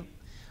कि होइन?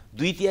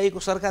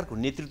 2/3 सरकारको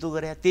नेतृत्व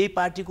गरे, त्यही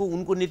पार्टीको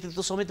उनको नेतृत्व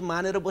समेत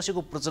मानेर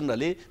बसेको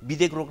प्रचण्डले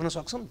विधेयक रोक्न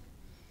सक्छन्?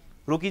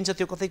 रोकिन्छ?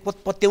 त्यो कतै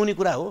पत्याउने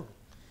कुरा हो?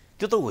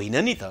 त्यो त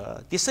होइन नि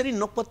त। त्यसरी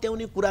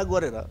नपत्याउने कुरा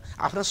गरेर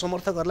आफ्ना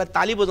समर्थकहरूलाई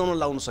ताली बजाउन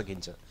लाउन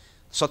सकिन्छ,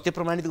 सत्य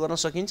प्रमाणित गर्न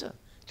सकिन्छ?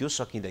 त्यो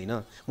सकिँदैन।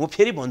 म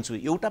फेरि भन्छु,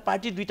 एउटा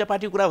पार्टी दुईटा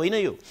पार्टी कुरा होइन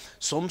यो।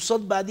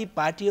 संसदवादी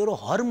पार्टीहरू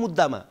हर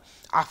मुद्दामा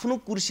आफ्नो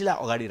कुर्सीलाई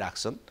अगाडि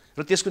राख्छन्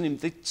र त्यसको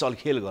निम्ति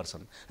चलखेल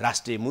गर्छन्।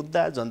 राष्ट्रिय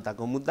मुद्दा,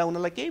 जनताको मुद्दा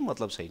उनीहरूलाई केही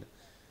मतलब छैन,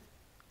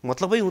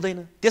 मतलबै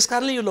हुँदैन। त्यस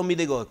कारणले यो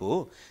लम्बिँदै गएको हो।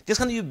 त्यस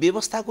कारण यो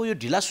व्यवस्थाको यो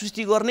ढिला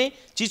सृष्टि गर्ने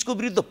चिजको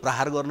विरुद्ध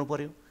प्रहार गर्नु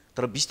पर्यो,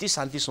 तर विस्तृत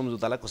शान्ति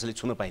सम्झौतालाई कसैले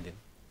छुन पाइँदैन।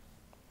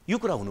 यो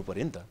कुरा हुनु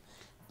पर्यो नि त।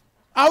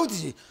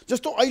 आउजी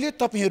जस्तो अहिले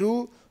तपाईँहरू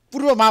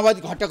पूर्व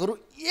माओवादी घटकहरू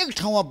एक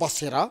ठाउँमा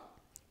बसेर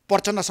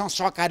प्रचण्डसँग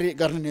सहकार्य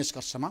गर्ने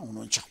निष्कर्षमा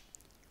हुनुहुन्छ।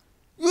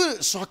 यो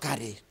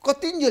सहकार्य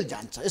कतिन्जेल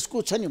जान्छ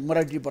यसको छ नि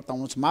मोरालिटी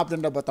बताउनुहोस्,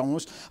 मापदण्ड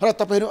बताउनुहोस्, र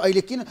तपाईँहरू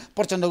अहिले किन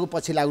प्रचण्डको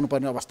पछि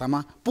लाग्नुपर्ने अवस्थामा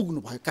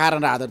पुग्नुभयो?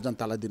 कारण र आधार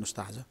जनतालाई दिनुहोस् त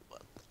आज।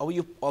 अब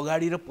यो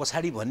अगाडि र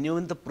पछाडि भन्ने हो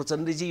भने त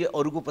प्रचण्डजी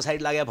अरूको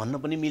पछाडि लाग्यो भन्न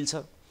पनि मिल्छ,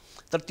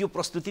 तर त्यो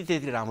प्रस्तुति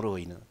त्यति राम्रो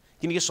होइन।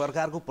 किनकि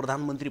सरकारको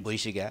प्रधानमन्त्री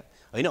भइसक्या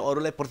होइन,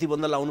 अरूलाई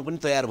प्रतिबन्ध लाउनु पनि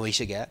तयार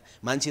भइसक्या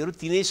मान्छेहरू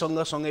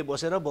तिनैसँग सँगै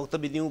बसेर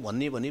वक्तव्य दिउँ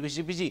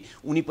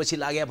भनेपछि उनी पछि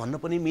लाग्या भन्न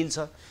पनि मिल्छ।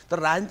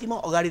 तर राजनीतिमा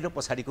अगाडि र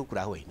पछाडिको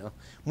कुरा होइन,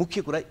 मुख्य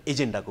कुरा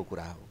एजेन्डाको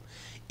कुरा हो।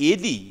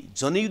 यदि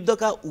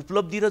जनयुद्धका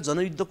उपलब्धि र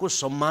जनयुद्धको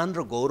सम्मान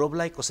र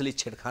गौरवलाई कसैले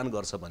छेडखान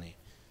गर्छ भने,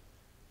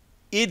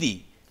 यदि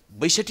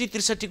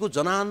 62-63 को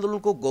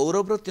जनआन्दोलनको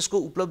गौरव र त्यसको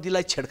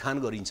उपलब्धिलाई छेडखान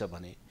गरिन्छ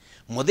भने,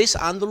 मधेस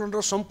आन्दोलन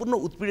र सम्पूर्ण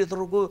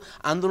उत्पीडितहरूको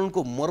आन्दोलनको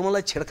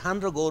मर्मलाई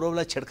छेडखान र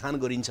गौरवलाई छेडखान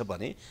गरिन्छ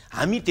भने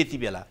हामी त्यति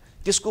बेला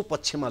त्यसको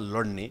पक्षमा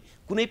लड्ने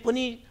कुनै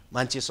पनि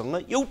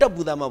मान्छेसँग एउटा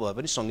बुदामा भए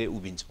पनि सँगै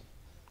उभिन्छौँ।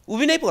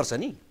 उभिनै पर्छ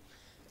नि।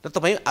 र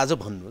तपाईँ आज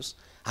भन्नुहोस्,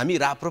 हामी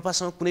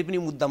राप्रपासँग कुनै पनि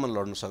मुद्दामा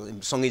लड्न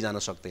सँगै जान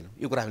सक्दैनौँ,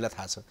 यो कुरा हामीलाई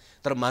थाहा छ।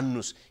 तर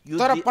मान्नुहोस्, यो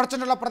तर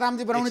प्रचण्डलाई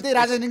प्रधानमन्त्री बनाउने चाहिँ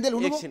राजेश निङ्देल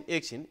हुनुभयो।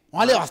 एकछिन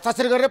उहाँले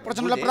हस्ताक्षर गरेर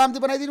प्रचण्डलाई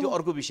प्रधानमन्त्री बनाइदिनु, त्यो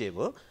अर्को विषय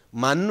हो।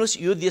 मान्नुहोस्,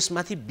 यो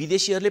देशमाथि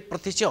विदेशीहरूले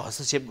प्रत्यक्ष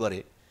हस्तक्षेप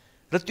गरे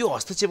र त्यो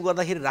हस्तक्षेप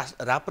गर्दाखेरि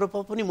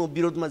राप्रपा पनि म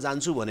विरोधमा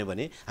जान्छु भने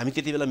हामी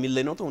त्यति बेला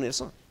मिल्दैनौँ त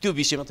उनीहरूसँग? त्यो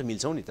विषयमा त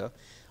मिल्छौँ नि त।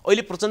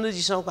 अहिले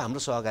प्रचण्डजीसँगको हाम्रो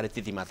सहकार्य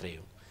त्यति मात्रै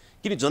हो।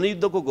 किन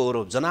जनयुद्धको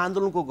गौरव,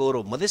 जनआन्दोलनको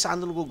गौरव, मधेस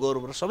आन्दोलनको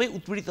गौरव र सबै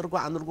उत्पीडितहरूको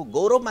आन्दोलनको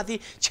गौरवमाथि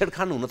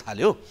छेडखान हुन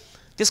थाल्यो।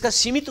 त्यसका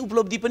सीमित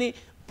उपलब्धि पनि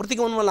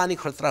प्रतिगमनमा लाने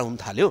खतरा हुन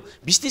थाल्यो।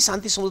 विस्तृत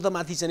शान्ति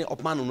सम्झौतामाथि चाहिँ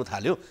अपमान हुन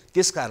थाल्यो।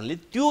 त्यसकारणले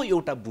त्यो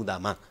एउटा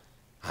बुदामा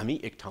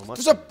हामी एक ठाउँमा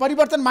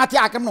परिवर्तनमाथि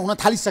आक्रमण हुन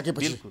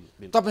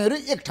थालिसकेपछि तपाईँहरू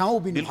एक ठाउँमा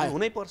उभिनु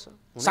हुनै पर्छ।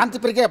 शान्ति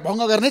प्रक्रिया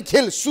भङ्ग गर्ने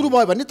खेल सुरु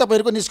भयो भने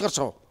तपाईँहरूको निष्कर्ष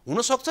हो।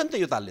 हुन सक्छ नि त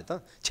यो तालले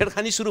त।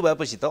 छेडखानी सुरु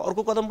भएपछि त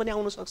अर्को कदम पनि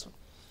आउन सक्छ।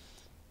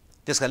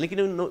 त्यसकारणले किन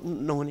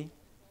नहुने?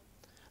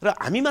 र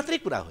हामी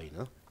मात्रै कुरा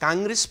होइन,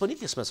 काङ्ग्रेस पनि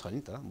त्यसमा छ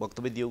नि त,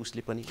 वक्तव्य दियो उसले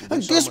पनि।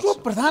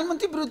 देशको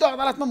प्रधानमन्त्री विरुद्ध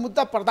अदालतमा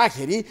मुद्दा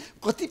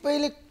पर्दाखेरि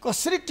कतिपयले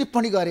कसरी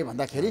टिप्पणी गरे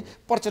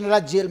भन्दाखेरि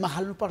प्रचण्डलाई जेलमा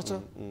हाल्नुपर्छ,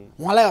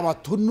 उहाँलाई अब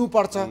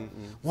थुन्नुपर्छ,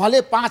 उहाँले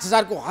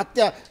 5000 को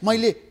हत्या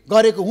मैले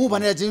गरेको हुँ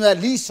भनेर जिम्मेवारी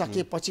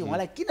लिइसकेपछि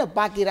उहाँलाई किन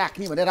बाँकी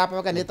राख्ने भनेर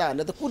राप्रपाका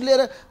नेताहरूले त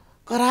कुर्लिएर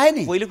कराए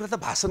नि। पहिलो कुरा त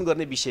भाषण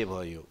गर्ने विषय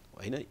भयो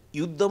होइन।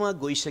 युद्धमा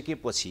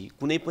गइसकेपछि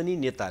कुनै पनि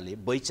नेताले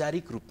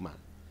वैचारिक रूपमा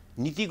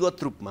नीतिगत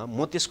रूपमा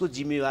म त्यसको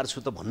जिम्मेवार छु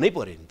त भन्नै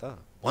पर्यो नि त,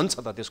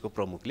 भन्छ त त्यसको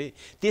प्रमुखले।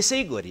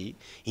 त्यसै गरी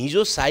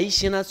हिजो शाही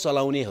सेना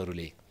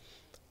चलाउनेहरूले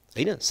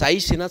होइन, शाही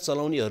सेना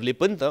चलाउनेहरूले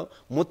पनि त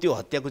म त्यो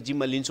हत्याको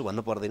जिम्मा लिन्छु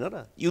भन्नु पर्दैन र?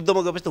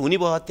 युद्धमा गएपछि त हुने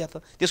भयो हत्या त,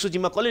 त्यसको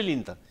जिम्मा कसले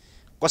लिन्छ त?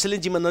 कसैले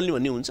जिम्मा नलिने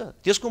भन्ने हुन्छ?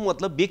 त्यसको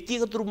मतलब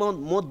व्यक्तिगत रूपमा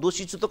म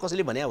दोषी छु त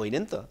कसैले भने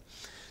होइन नि त।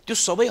 त्यो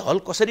सबै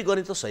हल कसरी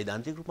गर्ने त?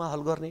 सैद्धान्तिक रूपमा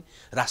हल गर्ने,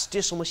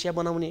 राष्ट्रिय समस्या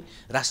बनाउने,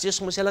 राष्ट्रिय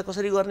समस्यालाई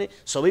कसरी गर्ने,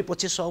 सबै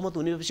पक्ष सहमत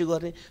हुनेपछि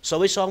गर्ने।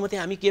 सबै सहमति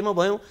हामी केमा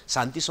भयौँ?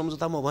 शान्ति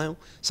सम्झौतामा भयौँ।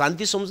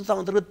 शान्ति सम्झौता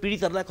अन्तर्गत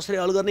पीडितहरूलाई कसरी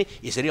हल गर्ने?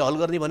 यसरी हल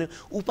गर्ने भन्यो।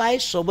 उपाय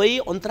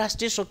सबै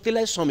अन्तर्राष्ट्रिय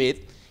शक्तिलाई समेत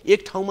एक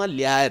ठाउँमा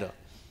ल्याएर,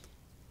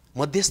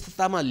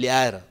 मध्यस्थतामा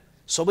ल्याएर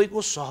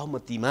सबैको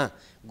सहमतिमा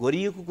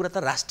गरिएको कुरा त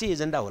राष्ट्रिय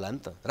एजेन्डा होला नि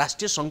त,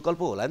 राष्ट्रिय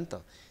सङ्कल्प होला नि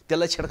त।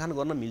 त्यसलाई छेडखान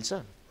गर्न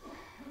मिल्छ?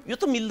 यो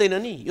त मिल्दैन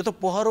नि। यो त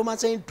पहरोमा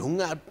चाहिँ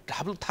ढुङ्गा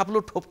थाप्लो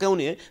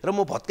ठोप्काउने र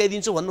म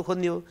भत्काइदिन्छु भन्नु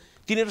खोज्ने हो।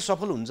 तिनीहरू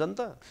सफल हुन्छ नि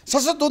त।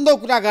 सशक्त द्वन्द्व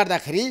कुरा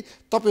गर्दाखेरि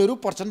तपाईँहरू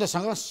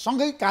प्रचण्डसँग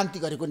सँगै क्रान्ति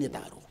गरेको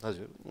नेताहरू,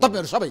 हजुर,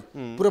 तपाईँहरू सबै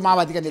पूर्व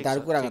माओवादीका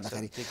नेताहरू कुरा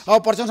गर्दाखेरि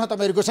अब प्रचण्डसँग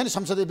तपाईँहरूको छ नि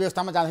संसदीय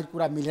व्यवस्थामा जाँदाखेरि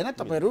कुरा मिलेन,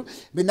 तपाईँहरू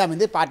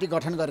भिन्दै पार्टी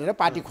गठन गरेर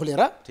पार्टी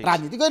खोलेर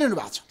राजनीति गरिरहनु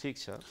भएको छ। ठिक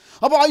छ।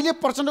 अब अहिले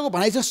प्रचण्डको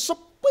भनाइ छ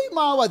सबै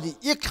माओवादी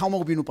एक ठाउँमा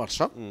उभिनुपर्छ।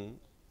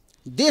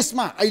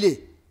 देशमा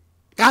अहिले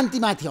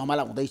क्रान्तिमाथि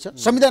हमला हुँदैछ,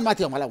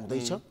 संविधानमाथि हमला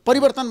हुँदैछ,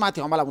 परिवर्तनमाथि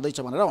हमला हुँदैछ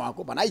भनेर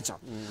उहाँको भनाइ छ।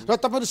 र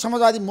तपाईँहरू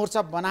समाजवादी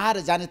मोर्चा बनाएर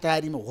जाने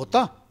तयारीमा हो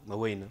त?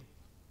 होइन,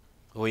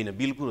 होइन,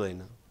 बिल्कुल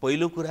होइन।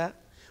 पहिलो कुरा,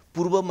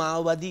 पूर्व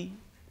माओवादी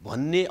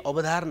भन्ने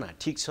अवधारणा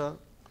ठिक छ,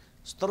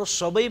 तर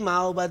सबै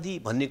माओवादी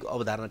भन्ने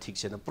अवधारणा ठिक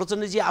छैन।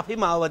 प्रचण्डजी आफै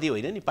माओवादी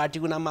होइन नि,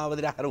 पार्टीको नाम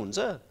माओवादी राखेर हुन्छ?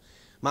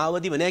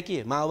 माओवादी भने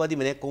के? माओवादी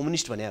भने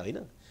कम्युनिस्ट भने होइन?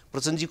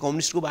 प्रचण्डजी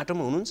कम्युनिस्टको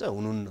बाटोमा हुनुहुन्छ?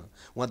 हुनुहुन्न।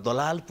 उहाँ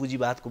दलाल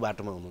पुँजीवादको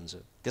बाटोमा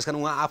हुनुहुन्छ। त्यसकारण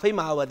उहाँ आफै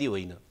माओवादी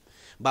होइन।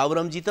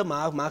 बाबुरामजी त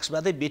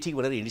मार्क्सवादै बेठिक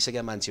भनेर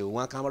हिँडिसकेका मान्छे हो।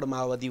 उहाँ कहाँबाट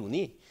माओवादी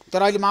हुने? तर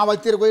अहिले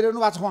माओवादीतिर गइरहनु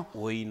भएको छ उहाँ?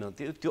 होइन,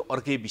 त्यो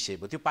अर्कै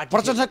विषय भयो। त्यो पार्टी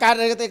प्रचण्डसँग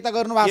कार्यरत एकता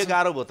गर्नु भएको छ? के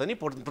गाह्रो भयो त नि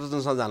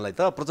प्रचण्डसँग जानलाई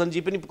त?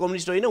 प्रचण्डजी पनि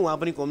कम्युनिस्ट होइन, उहाँ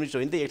पनि कम्युनिस्ट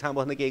होइन, त एक ठाउँ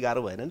बस्न केही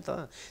गाह्रो भएन नि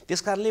त।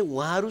 त्यसकारणले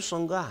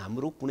उहाँहरूसँग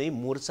हाम्रो कुनै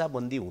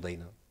मोर्चाबन्दी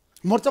हुँदैन।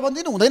 मोर्चाबन्दी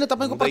नै हुँदैन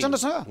तपाईँको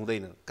प्रचण्डसँग?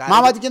 हुँदैन।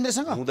 माओवादी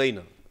केन्द्रसँग हुँदैन।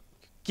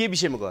 के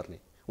विषयमा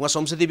गर्ने? उहाँ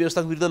संसदीय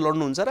व्यवस्थाको विरुद्ध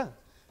लड्नुहुन्छ र?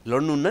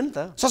 लड्नुहुन्न नि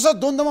त।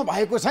 सशक्त द्वन्द्वमा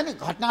भएको छ नि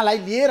घटनालाई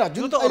लिएर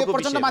जुन अहिले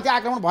प्रचण्डमाथि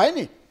आक्रमण भयो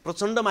नि।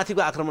 प्रचण्डमाथिको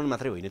आक्रमण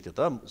मात्रै होइन, त्यो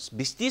त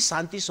विस्तृत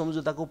शान्ति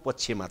सम्झौताको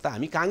पक्षमा त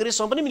हामी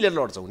काङ्ग्रेससँग पनि मिलेर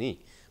लड्छौँ नि।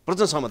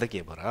 प्रचण्डसँग त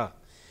के भएर?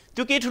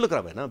 त्यो केही ठुलो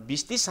कुरा भएन।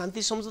 विस्तृत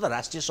शान्ति सम्झौता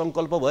राष्ट्रिय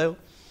सङ्कल्प भयो,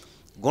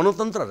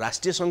 गणतन्त्र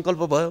राष्ट्रिय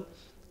सङ्कल्प भयो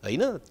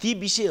होइन? ती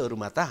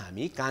विषयहरूमा त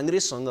हामी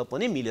काङ्ग्रेससँग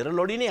पनि मिलेर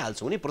लडी नै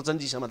हाल्छौँ नि।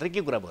 प्रचण्डजीसँग मात्रै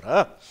के कुरा भएर?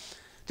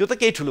 त्यो त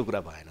केही ठुलो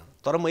कुरा भएन।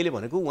 तर मैले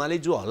भनेको उहाँले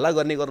जो हल्ला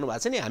गर्ने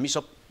गर्नुभएको छ नि, हामी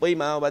सबै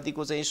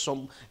माओवादीको चाहिँ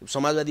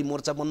समाजवादी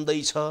मोर्चा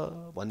बन्दैछ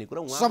भन्ने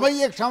कुरा सबै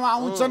एक ठाउँमा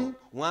आउँछन्।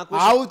 उहाँको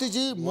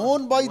आहुतिजी,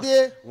 मोहन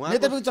वैद्य,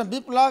 नेतृत्व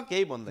विप्लव,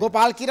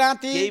 गोपाल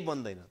किराँती केही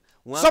बन्दैन।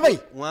 सबै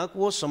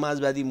उहाँको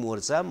समाजवादी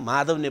मोर्चा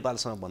माधव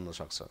नेपालसँग बन्न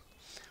सक्छ,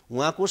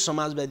 उहाँको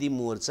समाजवादी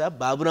मोर्चा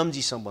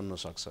बाबुरामजीसँग बन्न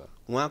सक्छ,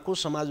 उहाँको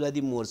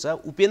समाजवादी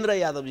मोर्चा उपेन्द्र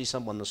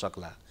यादवजीसँग बन्न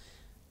सक्ला,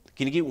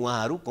 किनकि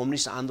उहाँहरू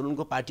कम्युनिस्ट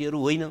आन्दोलनको पार्टीहरू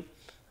होइन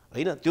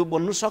होइन? त्यो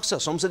बन्नु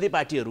सक्छ। संसदीय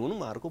पार्टीहरू हुन्,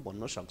 उहाँहरूको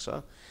बन्न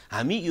सक्छ।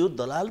 हामी यो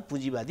दलाल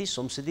पुँजीवादी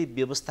संसदीय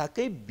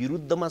व्यवस्थाकै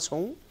विरुद्धमा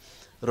छौँ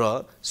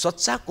र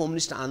सच्चा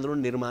कम्युनिस्ट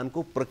आन्दोलन निर्माणको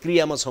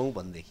प्रक्रियामा छौँ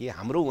भनेदेखि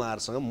हाम्रो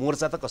उहाँहरूसँग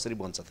मोर्चा त कसरी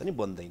बन्छ त नि?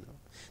 बन्दैन।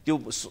 त्यो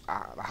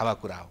हावा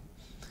कुरा हो।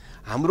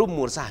 हाम्रो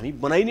मोर्चा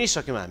हामी बनाइ नै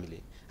सक्यौँ।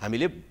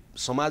 हामीले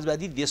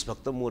समाजवादी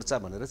देशभक्त मोर्चा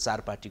भनेर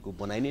 4 पार्टीको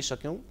बनाइ नै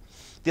सक्यौँ।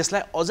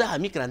 त्यसलाई अझ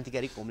हामी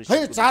क्रान्तिकारी कम्युनिस्ट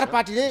होइन, 4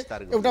 पार्टीले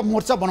एउटा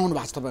मोर्चा बनाउनु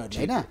भएको छ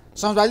तपाईँहरूले होइन?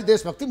 समाजवादी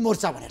देशभक्ति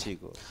मोर्चा भनेर। ठिक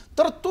हो।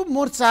 तर त्यो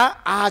मोर्चा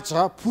आज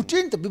फुट्यो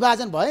नि त,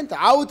 विभाजन भयो नि त।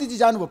 आहुतिजी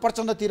जानुभयो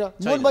प्रचण्डतिर,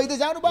 मोहन वैद्य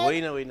जानुभयो।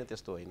 होइन होइन,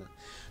 त्यस्तो होइन।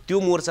 त्यो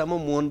मोर्चामा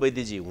मोहन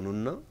वैद्यजी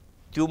हुनुहुन्न।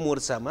 त्यो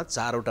मोर्चामा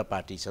 4वटा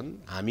पार्टी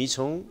छन्। हामी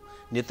छौँ,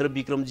 नेत्र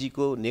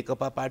विक्रमजीको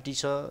नेकपा पार्टी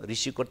छ,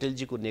 ऋषि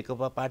कटेलजीको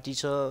नेकपा पार्टी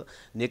छ,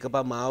 नेकपा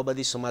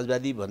माओवादी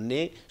समाजवादी भन्ने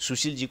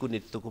सुशीलजीको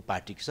नेतृत्वको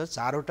पार्टी छ।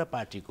 4वटा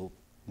पार्टीको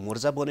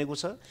मोर्चा बनेको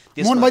छ।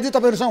 मोहन वैद्य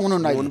तपाईँहरूसँग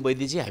हुनुहुन्न? मोहन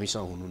वैद्यजी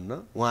हामीसँग हुनुहुन्न।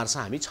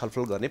 उहाँहरूसँग हामी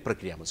छलफल गर्ने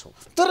प्रक्रियामा छौँ।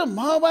 तर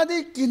माओवादी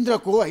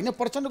केन्द्रको होइन,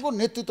 प्रचण्डको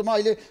नेतृत्वमा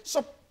अहिले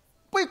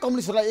सबै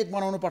कम्युनिस्टहरूलाई एक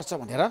बनाउनुपर्छ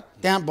भनेर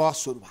त्यहाँ बहस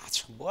सुरु भएको छ।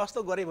 बहस त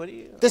गरे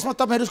भने त्यसमा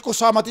तपाईँहरूको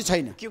सहमति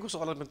छैन? के को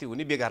सहमति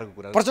हुने? बेकारको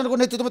कुरा। प्रचण्डको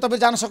नेतृत्वमा तपाईँ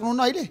जान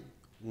सक्नुहुन्न? अहिले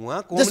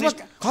उहाँ देशमा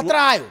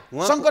खतरा आयो,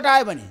 सङ्कट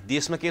आयो भने?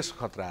 देशमा के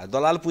खतरा आयो?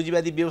 दलाल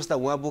पुँजीवादी व्यवस्था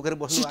उहाँ बोकेर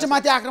बस्नु।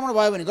 सिस्टममाथि आक्रमण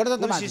भयो भने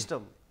गणतन्त्रमाथि?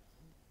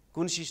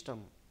 कुन सिस्टम?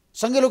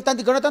 सङ्घीय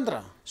लोकतान्त्रिक गणतन्त्र?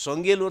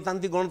 सङ्घीय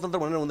लोकतान्त्रिक गणतन्त्र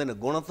भनेर हुँदैन।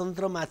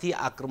 गणतन्त्रमाथि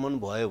आक्रमण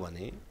भयो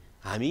भने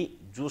हामी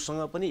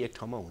जोसँग पनि एक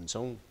ठाउँमा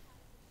हुन्छौँ,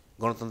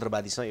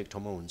 गणतन्त्रवादीसँग एक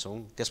ठाउँमा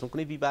हुन्छौँ, त्यसमा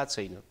कुनै विवाद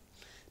छैन।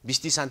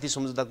 विस्तृत शान्ति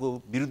सम्झौताको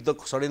विरुद्ध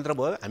षड्यन्त्र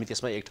भयो, हामी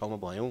त्यसमा एक ठाउँमा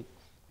भयौँ,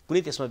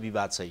 कुनै त्यसमा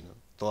विवाद छैन।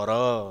 तर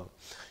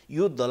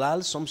यो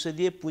दलाल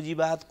संसदीय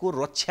पुँजीवादको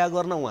रक्षा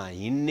गर्न उहाँ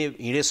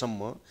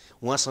हिँडेसम्म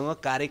उहाँसँग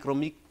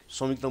कार्यक्रमिक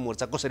संयुक्त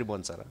मोर्चा कसरी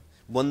बन्छ र?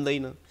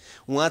 बन्दैन।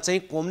 उहाँ चाहिँ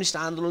कम्युनिस्ट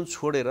आन्दोलन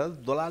छोडेर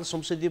दलाल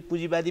संसदीय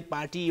पुँजीवादी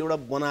पार्टी एउटा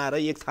बनाएर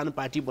एक थान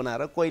पार्टी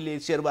बनाएर कहिले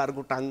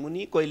शेरबहादुरको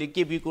टाङमुनि कहिले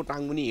केपीको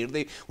टाङमुनि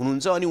हिँड्दै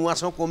हुनुहुन्छ अनि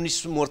उहाँसँग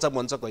कम्युनिस्ट मोर्चा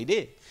बन्छ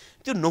कहिले।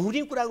 त्यो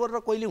नहुने कुरा गरेर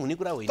कहिले हुने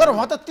कुरा होइन। तर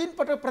उहाँ त 3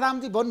 पटक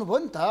प्रधानमन्त्री बन्नुभयो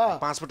नि त।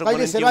 5 पटक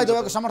कहिले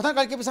शेरबहादुरको समर्थन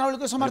कहिले केपी शर्मा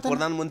ओलीको समर्थन।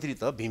 प्रधानमन्त्री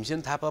त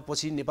भीमसेन थापा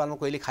पछि नेपालमा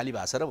कहिले खाली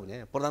भएको छ र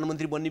भने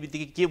प्रधानमन्त्री बन्ने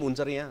बित्तिकै के हुन्छ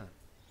र यहाँ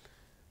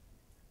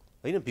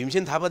हैन।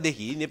 भीमसेन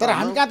थापादेखि नेपाल तर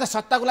हामी कहाँ त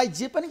सत्ताको लागि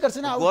जे पनि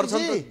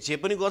गर्छन् जे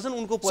पनि गर्छन्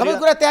उनको सबै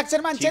कुरा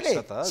त्याग्छन्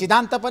मान्छेले।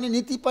 सिद्धान्त पनि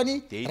नीति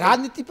पनि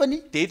राजनीति पनि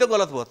त्यही त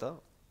गलत भयो त।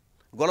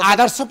 गलत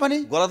आदर्श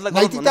पनि गलतलाई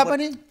नैतिकता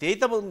पनि त्यही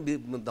त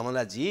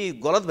धमलाजी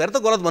गलत भएर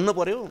त गलत भन्नु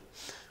पर्यो।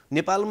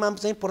 नेपालमा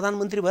चाहिँ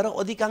प्रधानमन्त्री भएर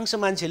अधिकांश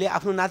मान्छेले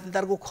आफ्नो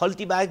नातेदारको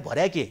खल्ती बाहेक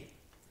भर्या के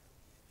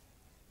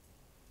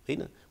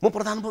हैन। म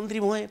प्रधानमन्त्री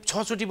भएँ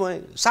 6 चोटि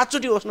भएँ 7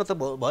 चोटि होस् न त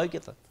भयो के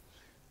त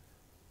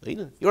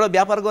हैन। एउटा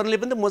व्यापार गर्नेले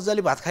पनि त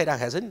मजाले भात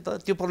खाइराखेको छ नि त।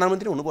 त्यो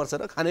प्रधानमन्त्री हुनुपर्छ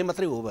र खाने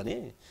मात्रै हो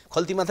भने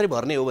खल्ती मात्रै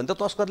भर्ने हो भने त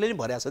तस्करले नि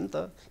भर्या छ नि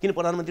त। किन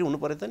प्रधानमन्त्री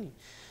हुनु पर्यो त नि।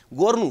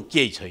 गर्नु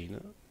केही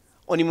छैन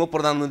अनि म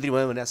प्रधानमन्त्री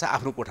भएँ भने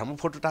आफ्नो कोठामा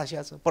फोटो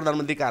टाँसिया छ,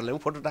 प्रधानमन्त्री कार्यालयमा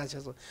फोटो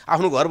टाँसिया छ,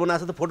 आफ्नो घर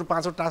बनाएको छ त फोटो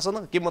 5 टाँस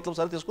न के मतलब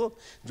छ र त्यसको।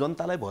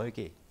 जनतालाई भयो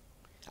के।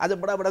 आज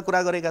बडा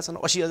कुरा गरेका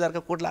छन् 80,000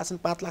 का कोट लगाएछन्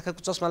 5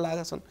 लाखको चस्मा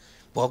लगाएका छन्।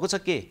 भएको छ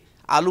के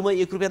आलुमा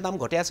 1 रुपैयाँ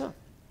दाम घट्या छ।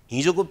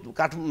 हिजोको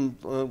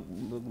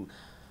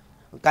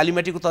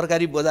कालीमाटीको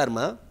तरकारी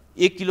बजारमा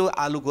 1 किलो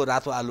आलुको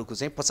रातो आलुको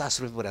चाहिँ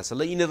 50 रुपैयाँ परेको छ।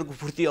 ल यिनीहरूको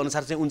फुर्ती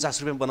अनुसार चाहिँ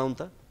 49 रुपैयाँ बनाउन्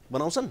त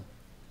बनाउँछन्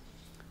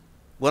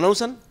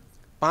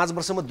 5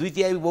 वर्षमा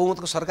 2/3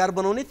 बहुमतको सरकार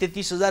बनाउने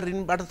 33,000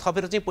 ऋणबाट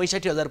थपेर चाहिँ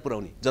 65,000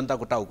 पुर्याउने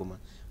जनताको टाउकोमा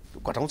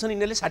घटाउँछन्।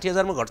 यिनीहरूले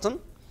 60,000 मा घट्छन्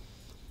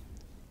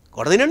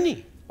घट्दैनन् नि।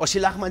 80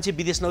 लाख मान्छे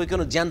विदेश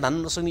नगइकन ज्यान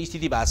धान्न नसक्ने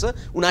स्थिति भएको छ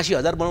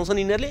 79,000 बनाउँछन्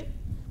यिनीहरूले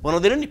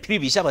बनाउँदैनन् नि।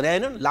 फ्री भिसा भने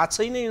हैन लाज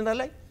छैन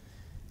यिनीहरूलाई।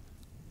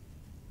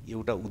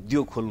 एउटा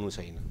उद्योग खोल्नु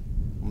छैन।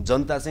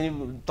 जनता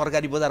चाहिँ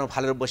तरकारी बजारमा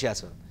फालेर बसिया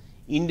छ।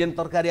 इन्डियन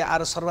तरकारी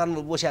आएर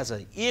सरबारमा बसिया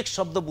छ। एक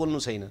शब्द बोल्नु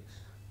छैन।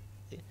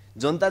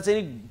 जनता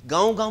चाहिँ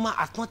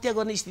गाउँमा आत्महत्या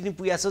गर्ने स्थितिमा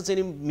पुगेको छ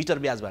चाहिँ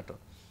मिटर ब्याजबाट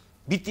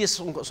वित्तीय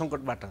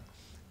सङ्कटबाट।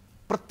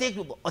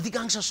 प्रत्येक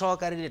अधिकांश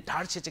सहकारीले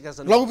ढाड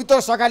छेचेका छन्। लघु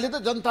वित्त सहकारीले त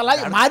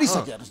जनतालाई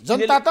मारिसक्यो।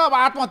 जनता त अब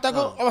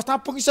आत्महत्याको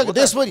अवस्थामा पुगिसक्यो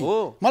देशभरि।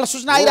 मलाई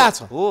सूचना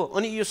आइरहेछ हो।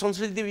 अनि यो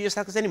संसदीय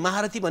व्यवस्थाको चाहिँ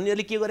महारथी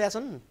भन्नेहरूले के गरेका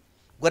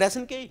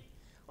छन् केही।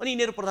 अनि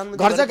यिनीहरू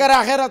प्रधानमन्त्री घर जग्गा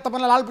राखेर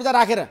तपाईलाई लाल पूजा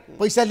राखेर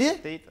पैसा लिए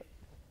त्यही त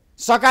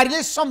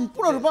सहकारीले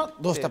सम्पूर्ण रूपमा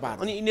ध्वस्त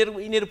पार्यो। अनि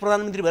यिनीहरू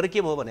प्रधानमन्त्री भएर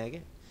के भयो भने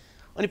के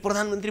अनि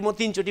प्रधानमन्त्री म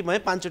 3 चोटि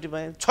भएँ 5 चोटि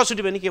भएँ 6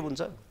 चोटि भने के हुन्छ।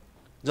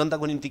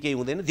 जनताको निम्ति केही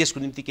हुँदैन देशको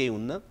निम्ति केही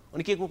हुन्न।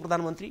 अनि के को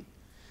प्रधानमन्त्री।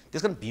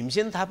 त्यसकारण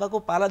भीमसेन थापाको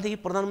पालादेखि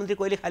प्रधानमन्त्री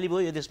कहिले खाली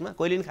भयो यो देशमा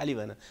कहिले पनि खाली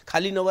भएन।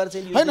 खाली नभएर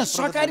चाहिँ हैन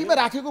सरकारीमा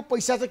राखेको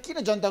पैसा चाहिँ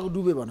किन जनताको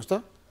डुबे भन्नुस् त।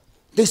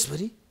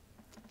 देशभरि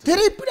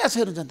धेरै पीडा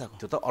छ जनताको।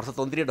 त्यो त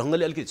अर्थतन्त्रीय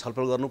ढङ्गले अलिकति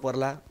छलफल गर्नु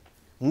पर्ला।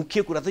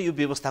 मुख्य कुरा त यो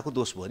व्यवस्थाको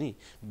दोष भयो नि।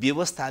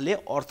 व्यवस्थाले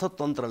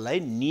अर्थतन्त्रलाई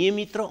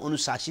नियमित र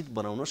अनुशासित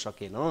बनाउन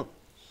सकेन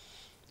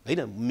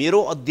हैन।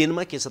 मेरो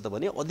अध्ययनमा के छ त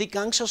भने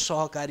अधिकांश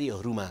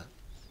सहकारीहरूमा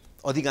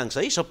अधिकांश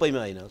है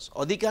सबैमा हैन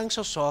अधिकांश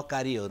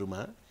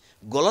सहकारीहरूमा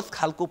गलत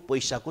खालको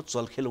पैसाको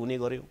चलखेल हुने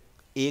गर्यो।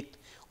 एक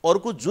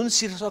अर्को जुन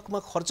शीर्षकमा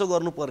खर्च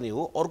गर्नुपर्ने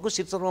हो अर्को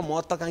शीर्षकमा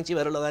महत्त्वाकांक्षी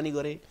भएर लगानी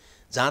गरे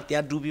जहाँ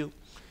त्यहाँ डुब्यो।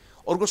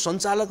 अर्को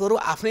सञ्चालकहरू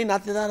आफ्नै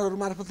नातेदारहरू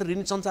मार्फत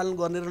ऋण सञ्चालन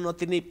गर्ने र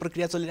नतिर्ने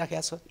प्रक्रिया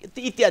चलिराखेको छ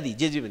इत्यादि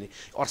जे पनि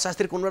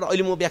अर्थशास्त्री कोणबाट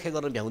अहिले म व्याख्या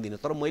गर्न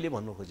भ्याउँदिनँ। तर मैले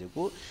भन्न खोजेको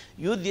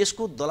यो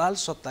देशको दलाल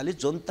सत्ताले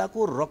जनताको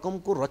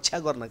रकमको रक्षा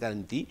गर्नका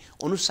निम्ति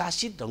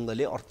अनुशासित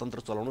ढङ्गले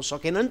अर्थतन्त्र चलाउन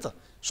सकेन नि त।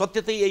 सत्य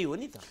त यही हो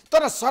नि त।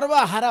 तर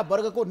सर्वहारा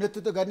वर्गको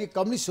नेतृत्व गर्ने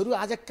कम्युनिस्टहरू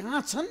आज कहाँ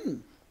छन्।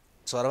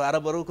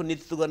 सर्वहारा वर्गको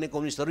नेतृत्व गर्ने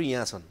कम्युनिस्टहरू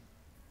यहाँ छन्।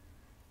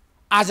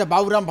 आज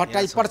बाबुराम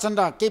भट्टराई प्रचण्ड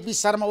केपी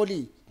शर्मा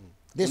ओली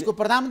देशको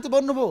प्रधानमन्त्री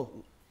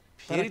बन्नुभयो।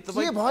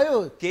 के भयो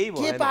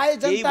के पाए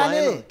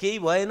जनताले केही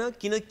भएन।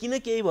 किन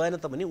केही भएन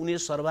त भने उनीहरू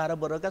सर्वहारा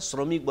वर्गका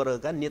श्रमिक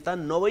वर्गका नेता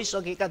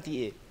नभइसकेका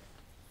थिए।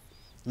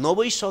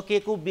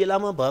 नभइसकेको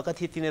बेलामा भएका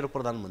थिए तिनीहरू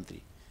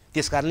प्रधानमन्त्री।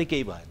 त्यसकारणले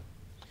केही भएन।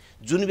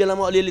 जुन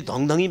बेलामा अलिअलि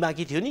धङधङी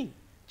बाँकी थियो नि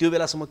त्यो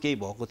बेलासम्म केही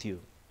भएको थियो।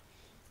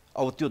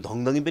 अब त्यो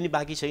धङधङी पनि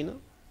बाँकी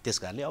छैन।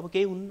 त्यसकारणले अब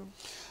केही हुन्न।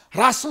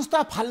 राज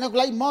संस्था फाल्नको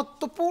लागि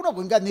महत्त्वपूर्ण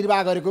भूमिका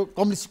निर्वाह गरेको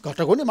कम्युनिस्ट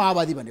घटक हो नि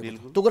माओवादी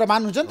भनेको। त्यो कुरा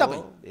मान्नुहुन्छ नि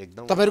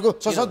तपाईँ। तपाईँहरूको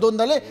सशस्त्र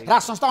द्वन्द्वले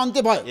राज संस्था अन्त्य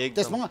भयो।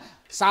 त्यसमा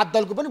 7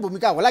 दलको पनि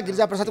भूमिका होला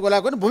गिरिजाप्रसाद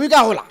गोलाको पनि भूमिका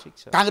होला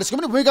काङ्ग्रेसको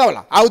पनि भूमिका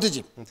होला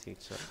आउतजी।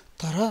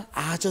 तर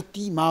आज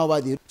ती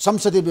माओवादीहरू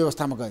संसदीय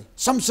व्यवस्थामा गए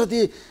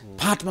संसदीय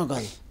फाँटमा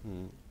गए।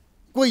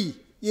 कोही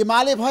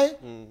एमाले भए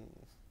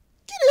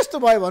किन यस्तो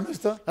भयो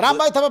भन्नुहोस् त।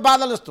 रामबाई थापा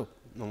बादल जस्तो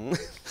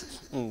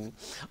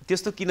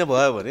त्यस्तो किन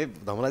भयो भने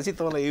धमलाजी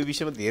तपाईँलाई यो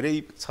विषयमा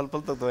धेरै छलफल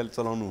त तपाईँले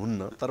चलाउनु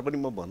हुन्न। तर पनि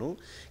म भनौँ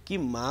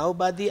कि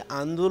माओवादी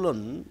आन्दोलन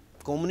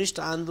कम्युनिस्ट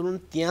आन्दोलन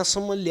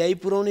त्यहाँसम्म ल्याइ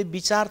पुर्याउने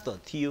विचार त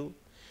थियो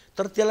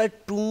तर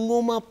त्यसलाई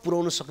टुङ्गोमा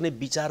पुर्याउन सक्ने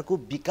विचारको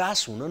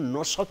विकास हुन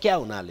नसक्या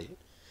हुनाले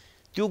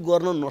त्यो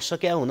गर्न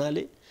नसक्या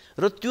हुनाले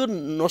र त्यो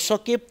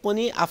नसके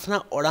पनि आफ्ना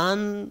अडान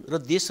र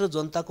देश र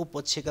जनताको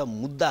पक्षका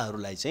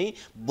मुद्दाहरूलाई चाहिँ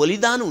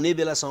बलिदान हुने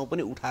बेलासम्म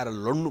पनि उठाएर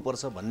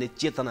लड्नुपर्छ भन्ने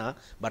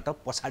चेतनाबाट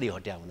पछाडि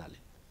हट्या हुनाले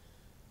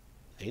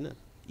हैन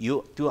यो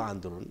त्यो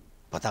आन्दोलन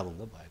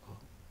भत्ताभङ्ग भएको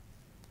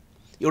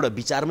एउटा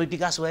विचारमै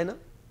विकास भएन,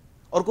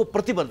 अर्को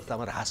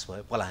प्रतिबद्धतामा ह्रास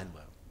भयो, पलायन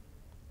भयो।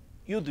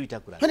 यो दुईटा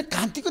कुरा हैन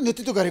क्रान्तिको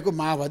नेतृत्व गरेको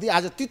माओवादी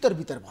आज तितर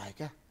बितर भयो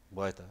क्या?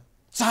 भयो त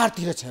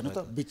चारतिर छैन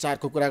त।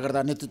 विचारको कुरा गर्दा,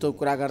 नेतृत्वको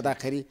कुरा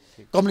गर्दाखेरि,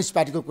 कम्युनिस्ट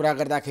पार्टीको कुरा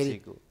गर्दाखेरि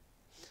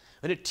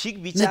अनि ठिक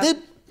विचार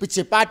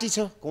पछि पार्टी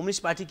छ।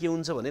 कम्युनिस्ट पार्टी के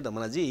हुन्छ भने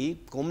धमलाजी,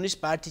 कम्युनिस्ट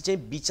पार्टी चाहिँ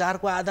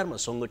विचारको आधारमा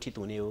सङ्गठित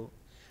हुने हो।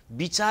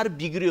 विचार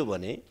बिग्रियो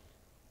भने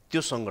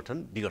त्यो सङ्गठन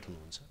विघटन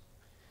हुन्छ।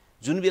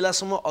 जुन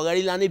बेलासम्म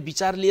अगाडि लाने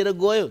विचार लिएर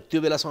गयो त्यो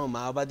बेलासम्म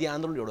माओवादी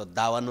आन्दोलन एउटा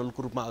दावानलको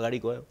रूपमा अगाडि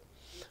गयो।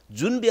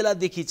 जुन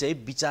बेलादेखि चाहिँ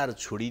विचार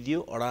छोडिदियो,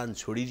 अडान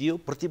छोडिदियो,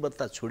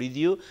 प्रतिबद्धता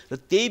छोडिदियो र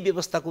त्यही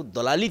व्यवस्थाको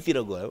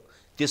दलालीतिर गयो,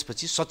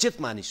 त्यसपछि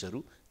सचेत मानिसहरू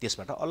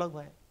त्यसबाट अलग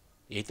भए।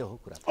 यही त हो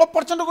कुरा। अब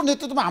प्रचण्डको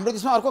नेतृत्वमा हाम्रो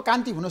देशमा अर्को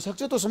क्रान्ति हुन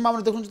सक्छ, त्यो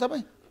सम्भावना देख्नुहुन्छ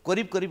तपाईँ?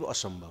 करिब करिब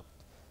असम्भव,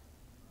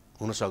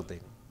 हुन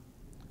सक्दैन।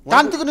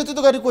 क्रान्तिको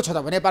नेतृत्व गरेको छ त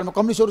भने नेपालमा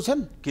कम्युनिस्टहरू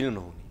छन्, किन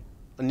नहुने?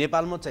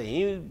 नेपालमा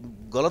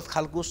चाहिँ गलत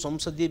खालको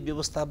संसदीय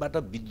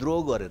व्यवस्थाबाट विद्रोह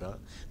गरेर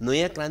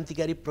नयाँ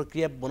क्रान्तिकारी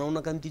प्रक्रिया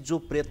बनाउनका निम्ति जो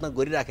प्रयत्न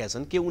गरिराखेका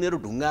छन्, के उनीहरू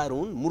ढुङ्गाहरू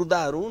हुन्,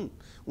 मुर्दाहरू हुन्?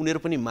 उनीहरू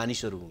पनि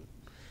मानिसहरू हुन्।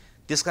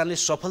 त्यसकारणले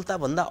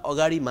सफलताभन्दा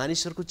अगाडि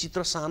मानिसहरूको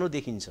चित्र सानो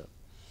देखिन्छ,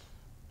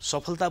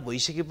 सफलता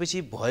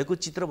भइसकेपछि भएको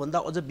चित्रभन्दा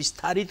अझ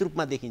विस्तारित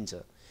रूपमा देखिन्छ।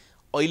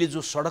 अहिले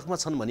जो सडकमा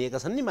छन् भनिएका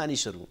छन् नि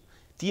मानिसहरू,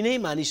 तिनै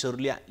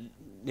मानिसहरूले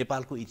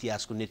नेपालको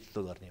इतिहासको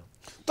नेतृत्व गर्ने हो।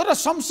 तर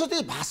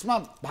संसदीय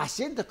भाषमा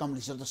भाष्य नि त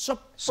कम्युनिस्टहरू त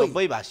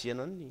सबै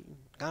भाषिएनन् नि।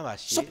 कहाँ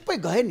भाषिए? सबै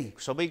गए नि।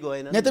 सबै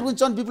गएन। नेतृत्व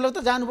चन्द विप्लव त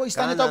जानुभयो,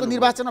 स्थानीय तहको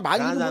निर्वाचनमा भाग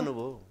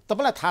लिनुभयो।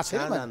 तपाईँलाई थाहा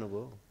छैन?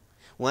 जानुभयो,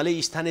 उहाँले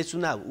स्थानीय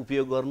चुनाव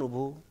उपयोग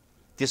गर्नुभयो,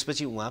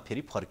 त्यसपछि उहाँ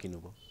फेरि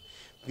फर्किनुभयो।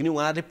 किन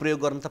उहाँले प्रयोग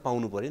गर्न त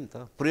पाउनु पऱ्यो नि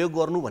त। प्रयोग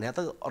गर्नु भने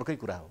त अर्कै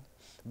कुरा हो,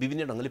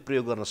 विभिन्न ढङ्गले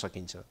प्रयोग गर्न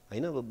सकिन्छ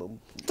हैन।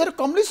 तर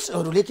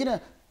कम्युनिस्टहरूले किन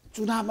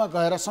चुनावमा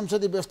गएर,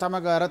 संसदीय व्यवस्थामा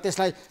गएर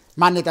त्यसलाई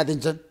मान्यता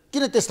दिन्छन्?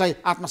 किन त्यसलाई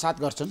आत्मसात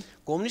गर्छन्?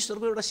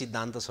 कम्युनिस्टहरूको एउटा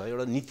सिद्धान्त छ,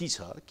 एउटा नीति छ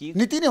कि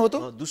नीति नै हो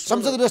त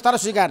संसदीय व्यवस्था र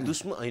स्वीकार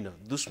दुश्मन हैन,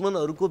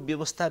 दुश्मनहरूको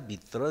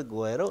व्यवस्थाभित्र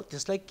गएर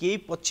त्यसलाई केही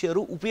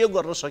पक्षहरू उपयोग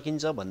गर्न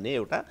सकिन्छ भन्ने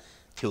एउटा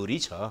थ्योरी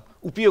छ।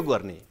 उपयोग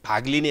गर्ने,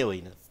 भाग लिने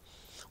होइन,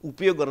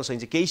 उपयोग गर्न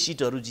सकिन्छ। केही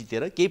सिटहरू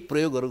जितेर केही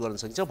प्रयोगहरू गर्न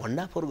सकिन्छ,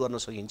 भण्डाफोर गर्न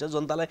सकिन्छ,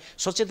 जनतालाई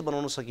सचेत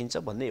बनाउन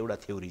सकिन्छ भन्ने एउटा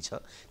थ्योरी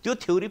छ। त्यो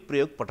थ्योरी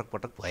प्रयोग पटक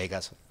पटक भएका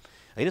छन्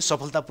हैन,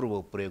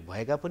 सफलतापूर्वक प्रयोग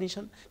भएका पनि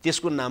छन्।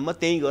 त्यसको नाममा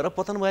त्यहीँ गएर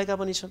पतन भएका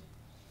पनि छन्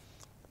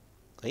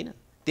हैन।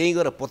 त्यहीँ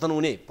गएर पतन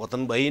हुने,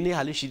 पतन भइ नै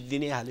हाल्यो, सिद्धि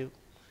नै हाल्यो।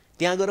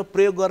 त्यहाँ गएर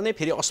प्रयोग गर्ने,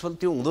 फेरि असफल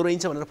त्यो हुँदो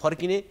रहेछ भनेर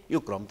फर्किने, यो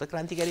क्रम त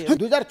क्रान्तिकारी हो।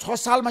 2006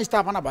 सालमा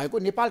स्थापना भएको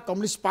नेपाल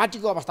कम्युनिस्ट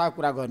पार्टीको अवस्थाको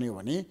कुरा गर्ने हो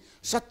भने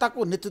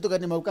सत्ताको नेतृत्व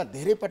गर्ने मौका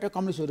धेरै पटक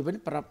कम्युनिस्टहरू पनि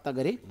प्राप्त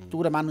गरे। त्यो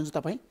कुरा मान्नुहुन्छ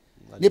तपाईँ?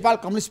 नेपाल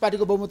कम्युनिस्ट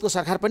पार्टीको बहुमतको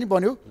सरकार पनि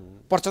बन्यो।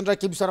 प्रचण्ड र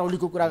केपी शर्मा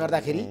ओलीको कुरा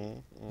गर्दाखेरि,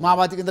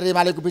 माओवादी केन्द्र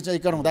एमालेको बिचमा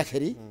एकीकरण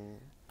हुँदाखेरि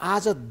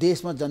आज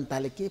देशमा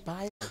जनताले के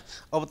पाए?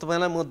 अब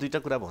तपाईँलाई म दुईटा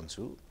कुरा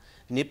भन्छु।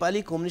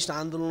 नेपाली कम्युनिस्ट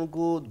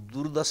आन्दोलनको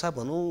दुर्दशा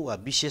भनौँ वा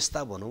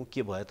विशेषता भनौँ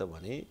के भयो त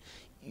भने,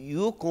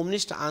 यो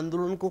कम्युनिस्ट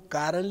आन्दोलनको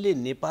कारणले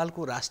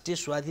नेपालको राष्ट्रिय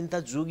स्वाधीनता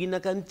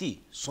जोगिनका निम्ति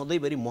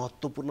सधैँभरि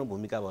महत्त्वपूर्ण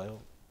भूमिका भयो।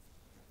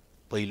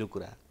 पहिलो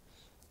कुरा,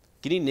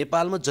 किन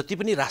नेपालमा जति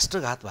पनि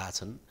राष्ट्रघात भएका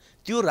छन्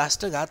त्यो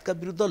राष्ट्रघातका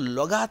विरुद्ध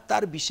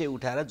लगातार विषय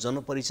उठाएर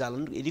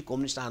जनपरिचालन यदि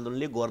कम्युनिस्ट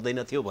आन्दोलनले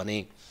गर्दैनथ्यो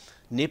भने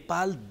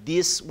नेपाल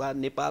देश वा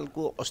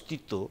नेपालको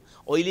अस्तित्व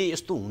अहिले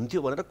यस्तो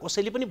हुन्थ्यो भनेर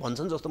कसैले पनि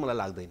भन्छन् जस्तो मलाई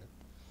लाग्दैन।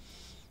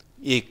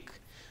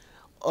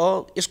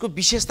 यसको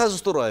विशेषता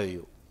जस्तो रह्यो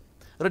यो।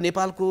 र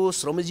नेपालको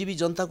श्रमजीवी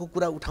जनताको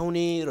कुरा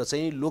उठाउने र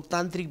चाहिँ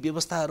लोकतान्त्रिक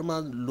व्यवस्थाहरूमा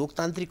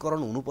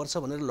लोकतान्त्रिकरण हुनुपर्छ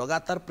भनेर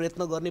लगातार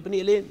प्रयत्न गर्ने पनि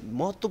यसले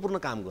महत्त्वपूर्ण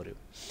काम गर्यो।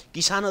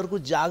 किसानहरूको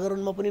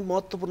जागरणमा पनि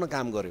महत्त्वपूर्ण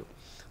काम गर्यो।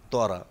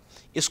 तर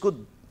यसको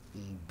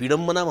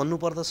विडम्बना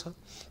भन्नुपर्दछ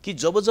कि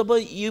जब जब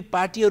यी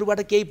पार्टीहरूबाट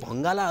केही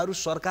भङ्गालाहरू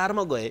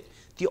सरकारमा गए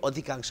ती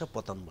अधिकांश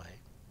पतन भए।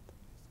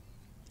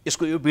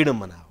 यसको यो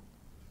विडम्बना हो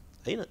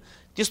हैन।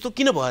 त्यस्तो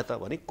किन भयो त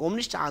भने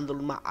कम्युनिस्ट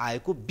आन्दोलनमा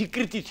आएको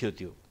विकृति थियो।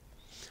 त्यो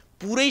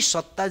पुरै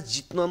सत्ता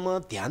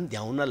जित्नमा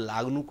ध्यान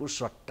लाग्नुको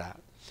सट्टा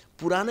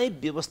पुरानै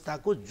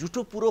व्यवस्थाको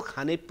जुठो पुरो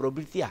खाने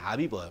प्रवृत्ति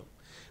हावी भयो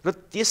र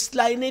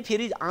त्यसलाई नै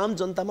फेरि आम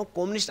जनतामा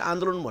कम्युनिस्ट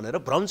आन्दोलन भनेर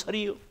भ्रम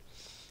छरियो,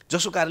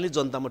 जसको कारणले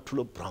जनतामा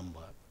ठुलो भ्रम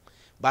भयो।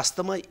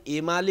 वास्तवमा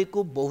एमालेको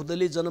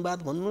बहुदलीय जनवाद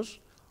भन्नुहोस्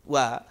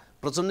वा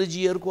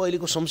प्रचण्डजीहरूको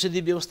अहिलेको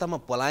संसदीय व्यवस्थामा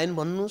पलायन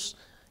भन्नुहोस्,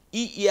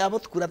 यी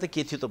यावत कुरा त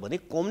के थियो त भने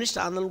कम्युनिस्ट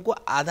आन्दोलनको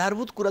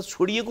आधारभूत कुरा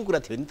छोडिएको कुरा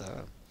थियो नि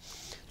त।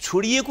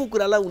 छोडिएको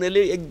कुरालाई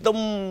उनीहरूले एकदम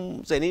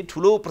चाहिँ नि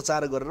ठुलो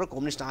प्रचार गरेर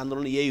कम्युनिस्ट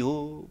आन्दोलन यही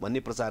हो भन्ने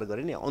प्रचार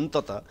गरे नि।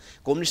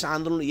 अन्ततः कम्युनिस्ट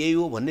आन्दोलन यही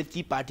हो भन्ने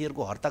ती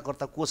पार्टीहरूको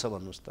हर्ताकर्ता को छ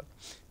भन्नुहोस् त,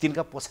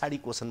 तिनका पछाडि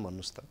को छन्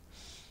भन्नुहोस् त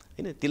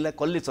हैन, तिनलाई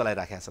कसले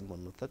चलाइराखेका छन्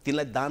भन्नुहोस् त,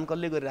 तिनलाई दान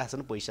कसले गरिरहेका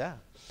छन् पैसा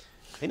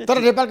हैन।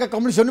 तर नेपालका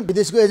कम्युनिस्टहरू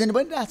विदेशको एजेन्ट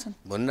बनिरहेछन्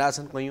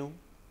भनिरहेछन्। कयौँ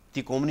ती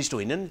कम्युनिस्ट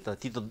होइनन् नि त,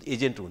 ती त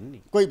एजेन्ट हुन् नि।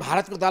 कोही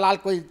भारतको दलाल,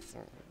 कोही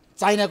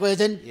चाइनाको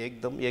एजेन्ट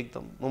एकदम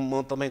एकदम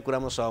म तपाईँको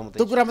कुरामा सहमत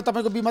त्यो कुरामा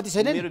तपाईँको विमति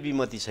छैन मेरो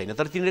विमति छैन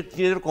तर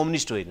तिनीहरू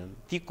कम्युनिस्ट होइनन्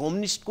ती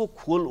कम्युनिस्टको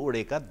खोल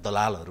ओढेका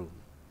दलालहरू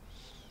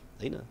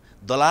हैन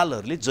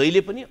दलालहरूले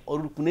जहिले पनि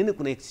अरू कुनै न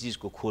कुनै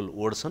चिजको खोल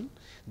ओढ्छन्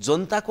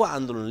जनताको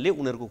आन्दोलनले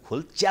उनीहरूको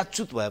खोल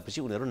च्याचुत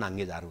भएपछि उनीहरू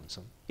नाङ्गेझार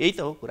हुन्छन् यही त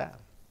हो कुरा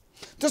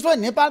त्यसो भए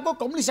नेपालको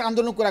कम्युनिस्ट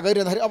आन्दोलनको कुरा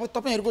गरिरहँदाखेरि अब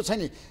तपाईँहरूको छ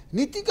नि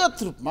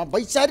नीतिगत रूपमा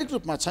वैचारिक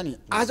रूपमा छ नि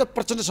आज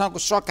प्रचण्डसँगको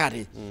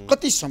सहकार्य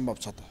कति सम्भव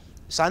छ त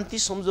शान्ति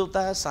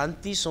सम्झौता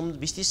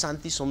विस्तृत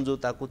शान्ति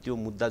सम्झौताको त्यो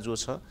मुद्दा जो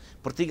छ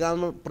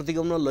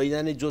प्रतिगमन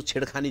लैजाने जो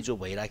छेडखानी जो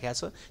भइराखेको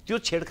छ त्यो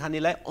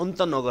छेडखानीलाई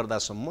अन्त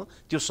नगर्दासम्म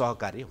त्यो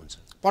सहकार्य हुन्छ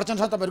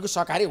प्रचण्डसँग तपाईँहरूको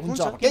सहकार्य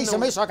हुन्छ केही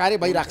समय सहकार्य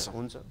भइराख्छ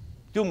हुन्छ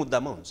त्यो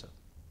मुद्दामा हुन्छ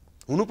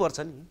हुनुपर्छ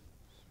नि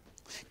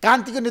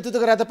क्रान्तिको नेतृत्व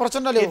गरेर त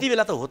प्रचण्डले त्यति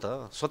बेला त हो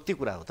त सत्य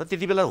कुरा हो त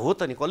त्यति बेला हो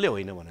त नि कसले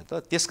होइन भने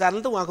त त्यस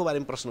कारण त उहाँको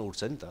बारेमा प्रश्न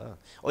उठ्छ नि त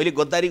अहिले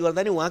गद्दारी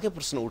गर्दा नि उहाँकै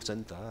प्रश्न उठ्छ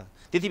नि त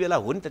त्यति बेला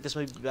हो नि त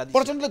त्यसमा विवाद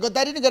प्रचण्डले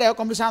गद्दारी नै गरे हो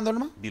कम्युनिस्ट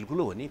आन्दोलनमा बिल्कुल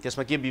हो नि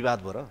त्यसमा के विवाद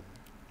भयो र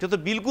त्यो त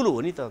बिल्कुल हो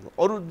नि त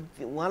अरू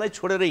उहाँलाई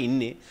छोडेर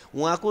हिँड्ने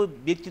उहाँको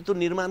व्यक्तित्व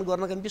निर्माण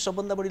गर्नका निम्ति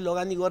सबभन्दा बढी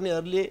लगानी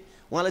गर्नेहरूले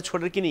उहाँलाई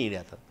छोडेर किन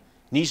हिँड्या त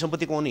निजी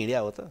सम्पत्ति कमाउन हिँड्या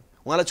हो त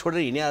उहाँलाई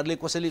छोडेर हिँड्नेहरूले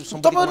कसैले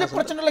तपाईँहरूले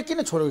प्रचण्डलाई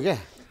किन छोड्यो क्या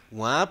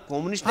उहाँ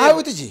कम्युनिस्ट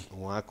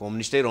उहाँ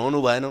कम्युनिस्टै रहनु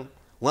भएन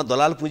उहाँ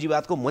दलाल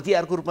पुँजीवादको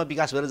मतियारको रूपमा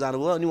विकास भएर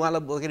जानुभयो अनि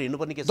उहाँलाई बोकेर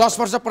हिँड्नुपर्ने के 10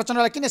 वर्ष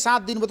प्रचण्डलाई किन साथ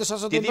दिनुभयो त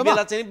सशस्त्र त्यति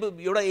बेला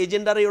चाहिँ एउटा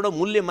एजेन्डा र एउटा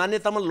मूल्य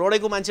मान्यतामा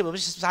लडेको मान्छे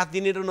भएपछि साथ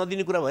दिने र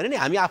नदिने कुरा भएन नि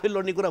हामी आफै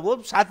लड्ने कुरा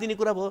भयो साथ दिने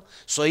कुरा भयो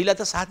सहीलाई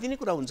त साथ दिने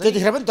कुरा हुन्छ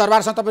त्यतिखेर पनि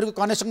दरबारसँग तपाईँको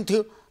कनेक्सन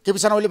थियो केपी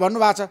शर्मा ओलीले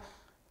भन्नुभएको छ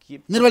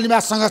निर्मल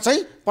निवाससँग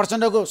चाहिँ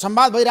प्रचण्डको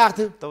संवाद भइरहेको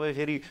थियो तपाईँ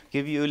फेरि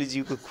केपी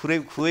ओलीजीको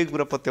खुरै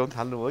कुरा पत्याउन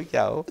थाल्नुभयो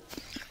क्या हो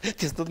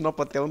त्यस्तो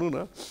नपत्याउनु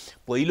न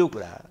पहिलो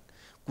कुरा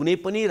कुनै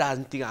पनि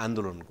राजनीतिक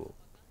आन्दोलनको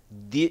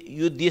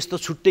यो देश त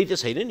छुट्टै त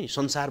छैन नि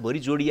संसारभरि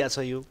जोडिया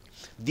छ यो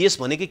देश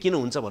भनेकै किन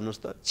हुन्छ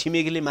भन्नुहोस् त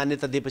छिमेकीले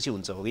मान्यता दिएपछि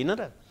हुन्छ होइन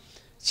र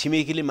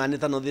छिमेकीले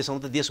मान्यता नदिएसम्म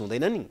त देश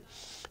हुँदैन नि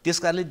त्यस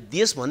कारणले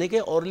देश भनेकै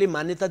अरूले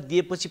मान्यता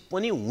दिएपछि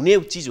पनि हुने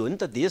चिज हो नि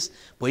त देश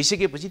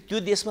भइसकेपछि त्यो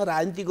देशमा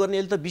राजनीति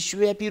गर्नेले त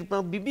विश्वव्यापी रूपमा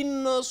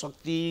विभिन्न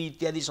शक्ति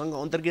इत्यादिसँग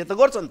अन्तर्क्रिया त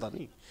गर्छ नि त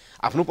नि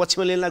आफ्नो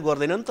पक्षमा लिनलाई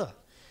गर्दैन नि त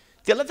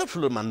त्यसलाई त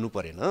ठुलो मान्नु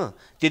परेन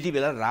त्यति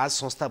बेला राज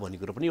संस्था भन्ने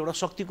कुरो पनि एउटा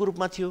शक्तिको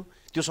रूपमा थियो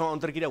त्योसँग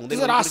अन्तर्क्रिया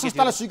हुँदैन राज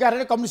संस्थालाई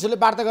स्वीकारेर कम्युनिस्टले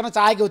वार्ता गर्न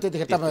चाहेको हो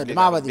त्यतिखेर तपाईहरुले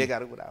माओवादी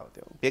बेकारको कुरा हो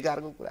त्यो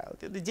बेकारको कुरा हो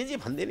त्यो जे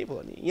भन्दै नि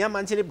भयो नि यहाँ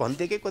मान्छेले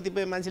भन्थे के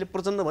कतिपय मान्छेले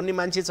प्रचण्ड भन्ने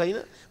मान्छे छैन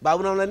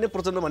बाबुरामलाई नै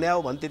प्रचण्ड भने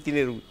हो भन्थे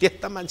तिनीहरू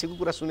त्यस्ता मान्छेको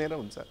कुरा सुनेर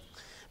हुन्छ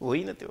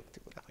होइन त्यो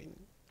कुरा होइन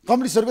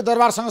कम्युनिस्टहरुको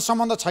दरबारसँग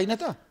सम्बन्ध छैन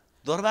त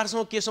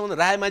दरबारसँग के सम्बन्ध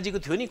रायमाझीको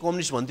थियो नि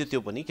कम्युनिस्ट भन्थ्यो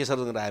त्यो पनि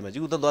केशव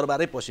रायमाझीको त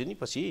दरबारै पस्यो नि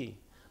पछि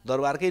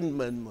दरबारकै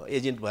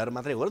एजेन्ट भएर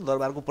मात्रै हो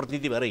दरबारको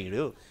प्रतिनिधि भएर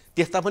हिँड्यो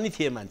त्यस्ता पनि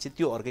थिए मान्छे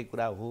त्यो अर्कै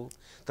कुरा हो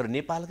तर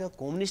नेपालका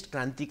कम्युनिस्ट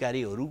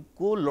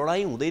क्रान्तिकारीहरूको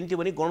लडाइँ हुँदैन थियो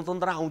भने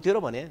गणतन्त्र आउँथ्यो र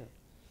भने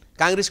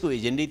काङ्ग्रेसको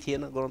एजेन्डै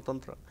थिएन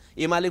गणतन्त्र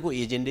एमालेको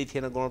एजेन्डै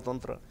थिएन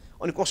गणतन्त्र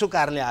अनि कसो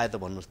कारणले आयो त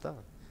भन्नुहोस् त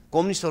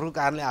कम्युनिस्टहरूको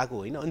कारणले आएको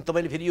होइन अनि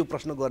तपाईँले फेरि यो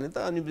प्रश्न गर्ने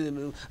त अनि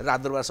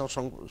राजदरबारसँग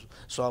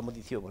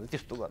सहमति थियो भने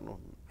त्यस्तो गर्नु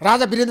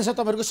राजा वीरेन्द्रसँग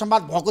तपाईँहरूको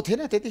संवाद भएको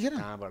थिएन त्यतिखेर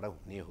कहाँबाट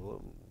हुने हो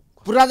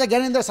पूर्वराजा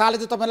ज्ञानेन्द्र शाहले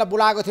चाहिँ तपाईँलाई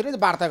बोलाएको थियो नि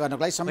वार्ता गर्नको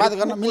लागि संवाद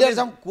गर्न मिलेर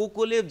जाउँ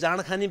कोले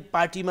जाँड खाने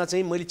पार्टीमा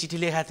चाहिँ मैले चिठी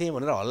लेखाएको थिएँ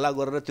भनेर हल्ला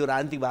गरेर त्यो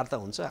राजनीतिक वार्ता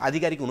हुन्छ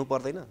आधिकारिक हुनु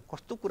पर्दैन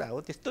कस्तो कुरा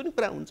हो त्यस्तो नि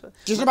कुरा हुन्छ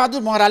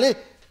कृष्णबहादुर महराले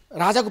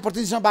राजाको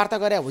प्रतिनिधिसँग वार्ता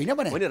गरे होइन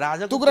भने होइन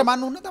राजाको त्यो कुरा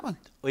मान्नुहुन्न तपाईँ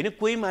होइन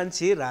कोही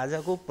मान्छे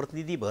राजाको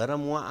प्रतिनिधि भएर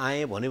म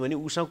आएँ भन्यो भने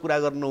उसँग कुरा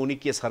गर्न नहुने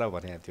के छ र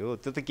भनेको थियो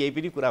त्यो त केही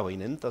पनि कुरा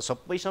होइन नि त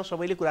सबैसँग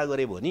सबैले कुरा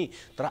गरे भयो नि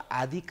तर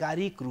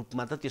आधिकारिक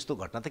रूपमा त त्यस्तो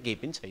घटना त केही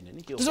पनि छैन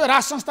नि त्यो त्यसो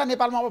राज संस्था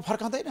नेपालमा अब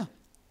फर्काउँदैन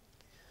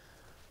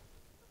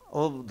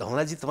अब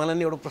धमलाजी तपाईँलाई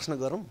नै एउटा प्रश्न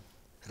गरौँ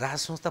राज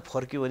संस्था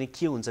फर्क्यो भने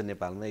के हुन्छ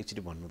नेपालमा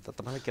एकचोटि भन्नु त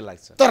तपाईँलाई के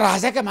लाग्छ त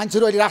राजाका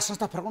मान्छेहरू अहिले राज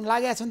संस्था फर्काउन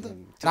लागेका छन् त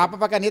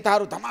रापाका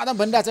नेताहरू धमाधम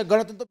भनिरहेको छ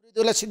गणतन्त्र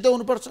विरोधीलाई सिद्ध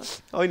हुनुपर्छ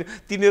होइन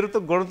तिनीहरू त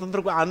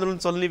गणतन्त्रको आन्दोलन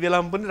चल्ने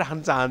बेलामा पनि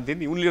राख्न चाहन्थे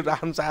नि उनले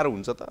राख्न चाहेर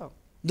हुन्छ त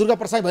दुर्गा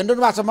प्रसाद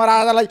भनिरहनु भएको छ म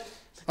राजालाई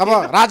अब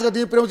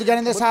राजगद्दी पुर्याउँछु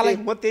ज्ञानेन्द्र शाहलाई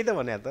म त्यही त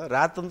भने त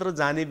राजतन्त्र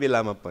जाने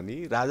बेलामा पनि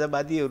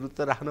राजावादीहरू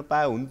त राख्न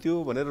पाए हुन्थ्यो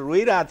भनेर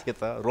रोइरहेको थिए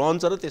त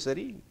रहन्छ र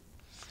त्यसरी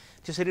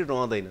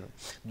रहँदैन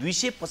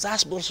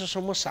 250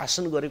 वर्षसम्म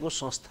शासन गरेको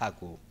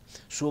संस्थाको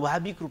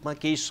स्वाभाविक रूपमा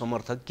केही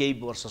समर्थक केही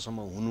वर्षसम्म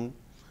हुनु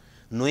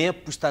नयाँ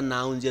पुस्ता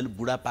नआउन्जेल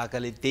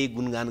बुढापाकाले त्यही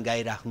गुणगान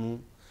गाइराख्नु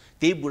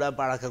त्यही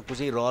बुढापाकाको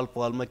चाहिँ रहल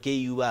पहलमा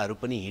केही युवाहरू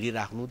पनि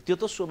हिँडिराख्नु त्यो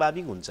त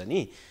स्वाभाविक हुन्छ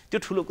नि त्यो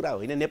ठुलो कुरा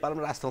होइन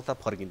नेपालमा राज संस्था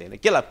फर्किँदैन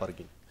केलाई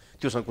फर्किन्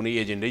त्योसँग कुनै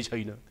एजेन्डै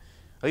छैन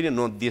होइन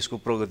न देशको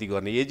प्रगति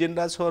गर्ने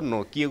एजेन्डा छ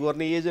न के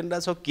गर्ने एजेन्डा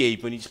छ केही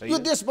पनि छैन यो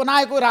देश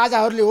बनाएको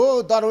राजाहरूले हो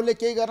दरहरूले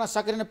केही गर्न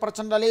सकेन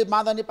प्रचण्डले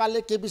माधव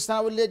नेपालले केपी शर्मा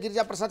ओलीले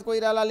गिरिजा प्रसाद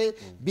कोइरालाले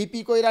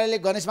बीपी कोइरालाले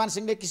गणेशमान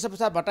सिंहले केशव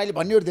प्रसाद भट्टराईले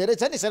भन्नेहरू धेरै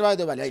छ नि शेरबहादुर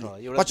देउवाले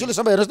अहिले पछिल्लो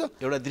समय हेर्नुहोस्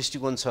त एउटा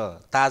दृष्टिकोण छ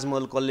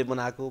ताजमहल कसले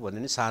बनाएको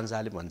भन्ने नि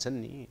शाहजहाँले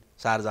भन्छन् नि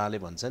शाहजहाँले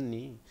भन्छन्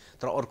नि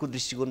तर अर्को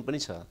दृष्टिकोण पनि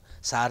छ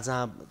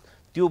शाहजहाँ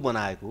त्यो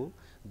बनाएको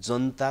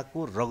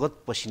जनताको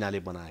रगत पसिनाले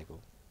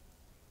बनाएको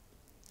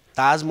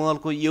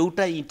ताजमहलको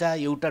एउटा इँटा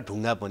एउटा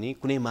ढुङ्गा पनि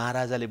कुनै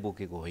महाराजाले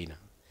बोकेको होइन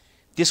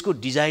त्यसको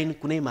डिजाइन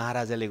कुनै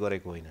महाराजाले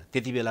गरेको होइन,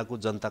 त्यति बेलाको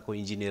जनताको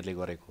इन्जिनियरले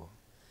गरेको हो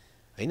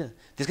होइन।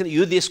 त्यसकारण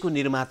यो देशको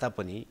निर्माता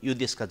पनि यो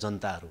देशका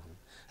जनताहरू हुन्।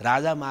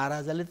 राजा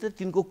महाराजाले त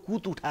तिनको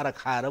कुत उठाएर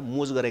खाएर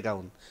मोज गरेका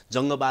हुन्।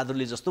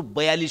 जङ्गबहादुरले जस्तो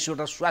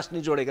 42वटा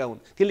स्वास्नी जोडेका हुन्,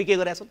 त्यसले के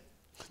गरेका छन्?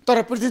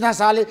 तर पृथ्वीनारायण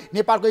शाहले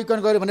नेपालको इकन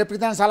गर्यो भने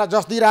पृथ्वीनारायण शाहलाई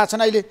जस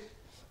दिइरहेछन् अहिले।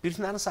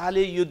 पृथ्वीनारायण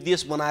शाहले यो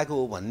देश बनाएको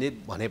हो भने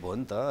भयो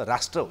नि त,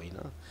 राष्ट्र होइन,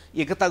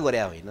 एकता गरे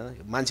होइन।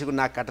 मान्छेको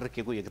नाक काटेर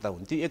के को एकता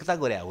हुन्थ्यो? एकता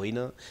गरे होइन।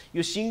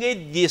 यो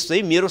सिङ्गै देश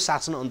चाहिँ मेरो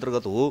शासन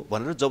अन्तर्गत हो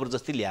भनेर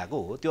जबरजस्ती ल्याएको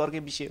हो, त्यो अर्कै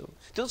विषय हो।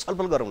 त्यो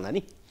छलफल गरौँला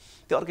नि,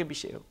 त्यो अर्कै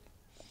विषय हो।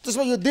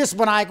 त्यसमा यो देश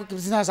बनाएको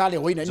पृथ्वीनारायण शाहले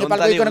होइन,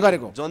 नेपालको इकन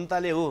गरेको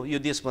जनताले हो यो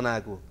देश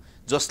बनाएको।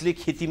 जसले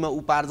खेतीमा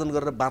उपार्जन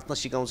गरेर बाँच्न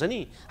सिकाउँछ नि,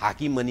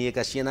 हाकिम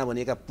भनिएका, सेना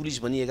भनिएका,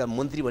 पुलिस भनिएका,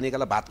 मन्त्री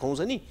भनिएकालाई भात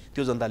खुवाउँछ नि,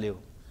 त्यो जनताले हो।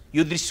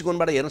 यो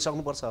दृष्टिकोणबाट हेर्न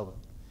सक्नुपर्छ। अब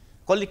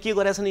कसले के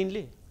गरेका छन्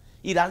यिनले?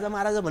 यी राजा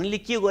महाराजा भन्नेले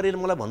के गरेर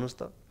मलाई भन्नुहोस्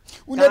त?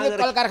 उनीहरूले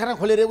कल कारखाना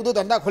खोलेर, उद्योग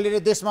धन्दा खोलेर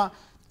देशमा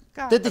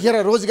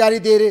त्यतिखेर रोजगारी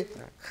दिएर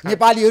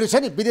नेपालीहरू छ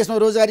नि विदेशमा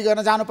रोजगारी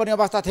गर्न जानुपर्ने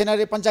अवस्था थिएन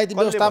रे पञ्चायती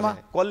व्यवस्थामा।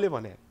 कसले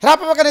भने?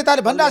 राप्रपाका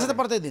नेताले भनिरहेको छ त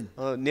प्रतिदिन।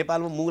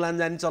 नेपालमा मुगलान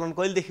जाने चलन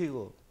कहिलेदेखिको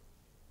हो?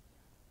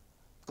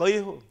 कहिले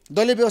हो?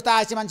 दलीय व्यवस्था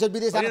आएपछि मान्छेहरू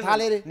विदेश जान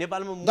थाले रे।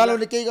 नेपालमा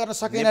दलहरूले केही गर्न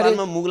सकेन रे।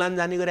 नेपालमा मुगलान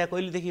जाने गरे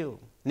कहिलेदेखि हो?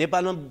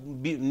 नेपालमा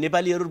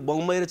नेपालीहरू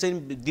बम्बई र चाहिँ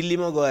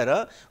दिल्लीमा गएर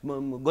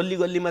गल्ली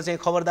गल्लीमा चाहिँ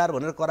खबरदार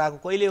भनेर कराएको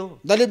कहिले हो?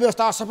 दलीय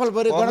व्यवस्था असफल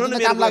भयो,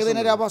 गणतन्त्र काम लाग्दैन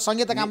रे, अब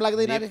संहिता काम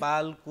लाग्दैन रे।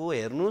 नेपालको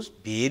हेर्नुस्,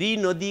 भेरी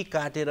नदी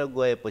काटेर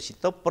गएपछि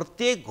त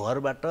प्रत्येक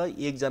घरबाट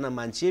एकजना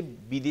मान्छे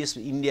विदेश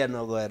इन्डिया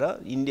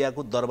नगएर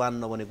इन्डियाको दरबार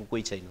नबनेको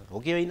कोही छैन, हो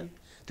कि होइन?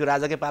 त्यो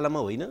राजाकै पालामा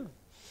होइन।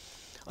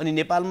 अनि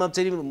नेपालमा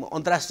चाहिँ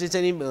अन्तर्राष्ट्रिय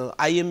चाहिँ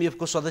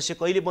आइएमएफको सदस्य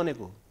कहिले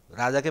बनेको?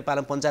 राजाकै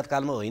पालामा, पञ्चायत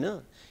कालमा होइन।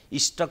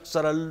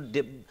 स्ट्रक्चरल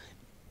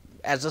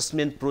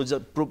एडजस्टमेन्ट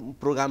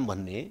प्रोग्राम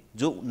भन्ने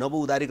जो नव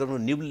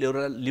उदारीकरण न्यू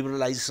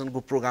लिबरलाइजेसनको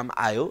प्रोग्राम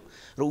आयो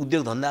र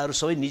उद्योग धन्दाहरू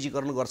सबै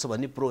निजीकरण गर्छ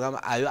भन्ने प्रोग्राम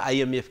आयो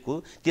आइएमएफको,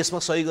 त्यसमा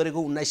सही गरेको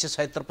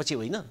 1977 पछि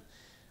होइन।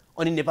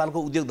 अनि नेपालको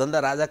उद्योग धन्दा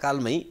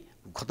राजाकालमै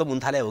खतम हुन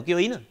थाल्यो, हो कि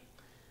होइन?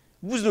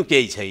 बुझ्नु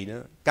केही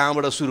छैन,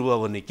 कहाँबाट सुरु भयो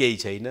भन्ने केही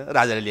छैन,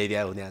 राजाले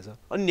ल्याइदिया हुने आज।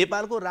 अनि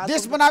नेपालको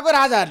देश बनाएको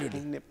राजाहरूले,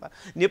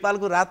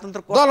 नेपालको राजतन्त्र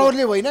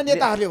दलहरूले होइन,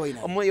 नेताहरूले होइन।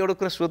 म एउटा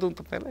कुरा सोधौँ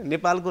तपाईँलाई,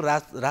 नेपालको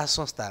राज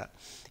संस्था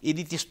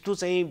यदि त्यस्तो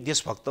चाहिँ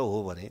देशभक्त हो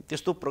भने,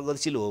 त्यस्तो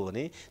प्रगतिशील हो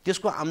भने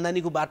त्यसको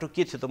आम्दानीको बाटो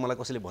के थियो त? मलाई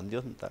कसैले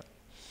भनिदियो नि त।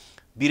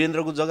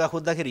 वीरेन्द्रको जग्गा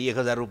खोज्दाखेरि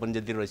 1000 रुपियाँ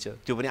जति रहेछ,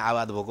 त्यो पनि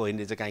आवाद भएको होइन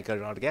रहेछ, कहीँ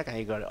अड्क्या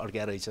कहीँ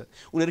अड्क्या रहेछ।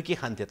 उनीहरू के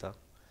खान्थे त?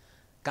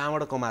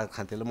 कहाँबाट कमाएर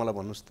खान्थे ल? मलाई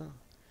भन्नुहोस् त।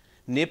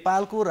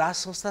 नेपालको राज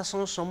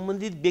संस्थासँग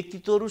सम्बन्धित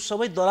व्यक्तित्वहरू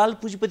सबै दलाल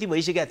पुँजीपति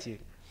भइसकेका थिए।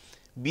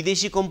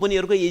 विदेशी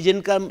कम्पनीहरूको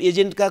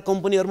एजेन्टका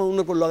कम्पनीहरूमा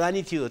उनीहरूको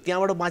लगानी थियो,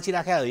 त्यहाँबाट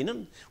बाँचिराखेका होइनन्।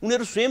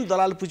 उनीहरू स्वयं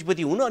दलाल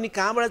पुँजीपति हुन्, अनि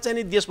कहाँबाट चाहिँ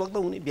नि देशभक्त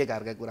हुने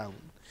बेकारका कुरा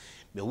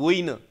हुन्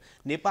होइन।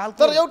 नेपाल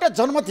तर एउटा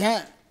जन्म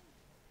त्यहाँ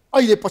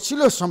अहिले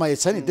पछिल्लो समय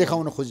छ नि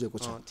देखाउन खोजिएको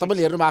छ।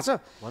 तपाईँले हेर्नु भएको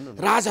छ,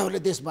 राजाहरूले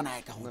देश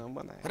बनाएका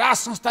हुन्, राज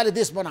संस्थाले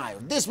देश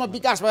बनायो, देशमा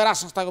विकास भयो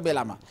राज संस्थाको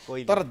बेलामा।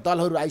 तर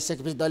दलहरू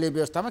आइसकेपछि दलीय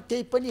व्यवस्थामा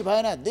केही पनि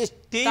भएन, देश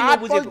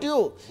पल्ट्यो,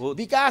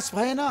 विकास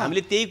भएन,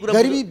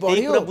 गरिबी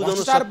बढ्यो,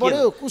 भ्रष्टाचार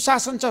बढ्यो,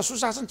 कुशासन छ,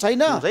 सुशासन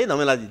छैन।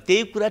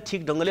 त्यही कुरा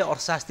ठिक ढङ्गले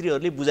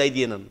अर्थशास्त्रीहरूले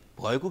बुझाइदिएनन्।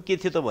 भएको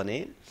के थियो त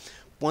भने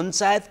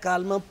पञ्चायत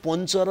कालमा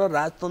पञ्च र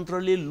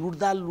राजतन्त्रले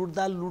लुट्दा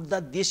लुट्दा लुट्दा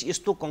देश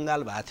यस्तो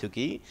कङ्गाल भएको थियो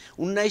कि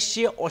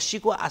 1980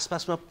 को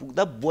आसपासमा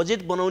पुग्दा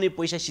बजेट बनाउने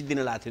पैसा सिद्धिन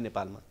लाग्थ्यो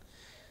नेपालमा।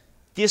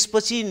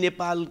 त्यसपछि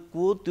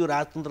नेपालको त्यो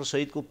राजतन्त्र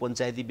सहितको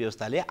पञ्चायती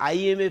व्यवस्थाले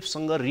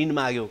आइएमएफसँग ऋण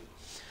माग्यो।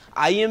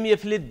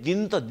 आइएमएफले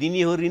दिन त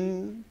दिने हो ऋण,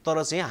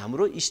 तर चाहिँ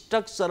हाम्रो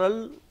स्ट्रक्चरल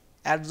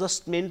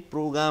एडजस्टमेन्ट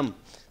प्रोग्राम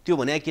त्यो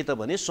भने के त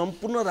भने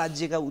सम्पूर्ण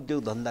राज्यका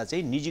उद्योग धन्दा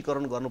चाहिँ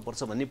निजीकरण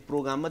गर्नुपर्छ भन्ने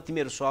प्रोग्राममा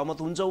तिमीहरू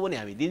सहमत हुन्छौ भने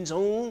हामी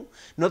दिन्छौँ,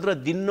 नत्र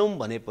दिन्नौँ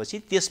भनेपछि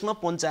त्यसमा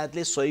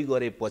पञ्चायतले सही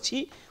गरेपछि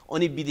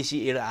अनि विदेशी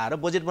एड आएर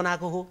बजेट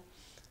बनाएको हो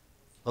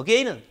कि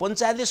होइन?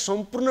 पञ्चायतले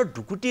सम्पूर्ण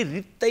ढुकुटी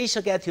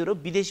रित्ताइसकेका थियो र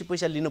विदेशी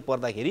पैसा लिनु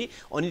पर्दाखेरि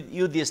अनि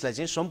यो देशलाई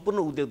चाहिँ सम्पूर्ण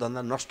उद्योग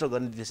धन्दा नष्ट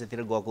गर्ने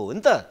देशतिर गएको हो नि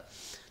त।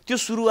 त्यो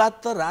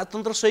सुरुवात त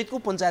राजतन्त्र सहितको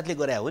पञ्चायतले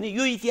गरे हो नि।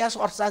 यो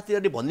इतिहास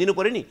अर्थशास्त्रीहरूले भनिदिनु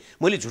पर्यो नि।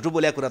 मैले झुटो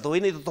बोलेको कुरा त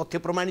होइन, यो तथ्य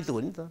प्रमाणित हो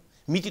नि त,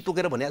 मिति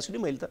तोकेर भनेको छु नि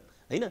मैले त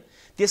होइन।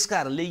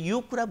 त्यसकारणले यो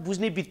कुरा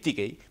बुझ्ने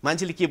बित्तिकै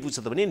मान्छेले के बुझ्छ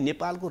त भने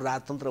नेपालको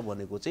राजतन्त्र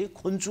भनेको चाहिँ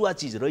खन्चुवा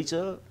चिज रहेछ।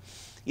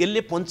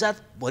 यसले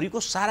पञ्चायतभरिको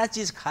सारा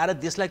चिज खाएर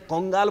देशलाई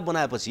कङ्गाल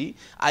बनाएपछि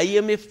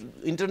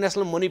आइएमएफ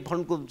इन्टरनेसनल मनी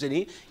फन्डको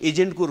चाहिँ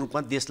एजेन्टको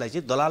रूपमा देशलाई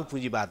चाहिँ दलाल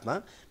पुँजीवादमा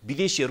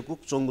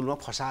विदेशीहरूको चङ्गुलमा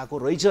फसाएको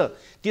रहेछ।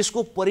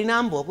 त्यसको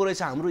परिणाम भएको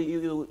रहेछ हाम्रो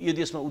यो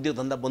देशमा उद्योग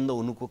धन्दा बन्द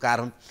हुनुको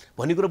कारण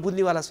भन्ने कुरा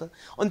बुझ्नेवाला छ।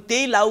 अनि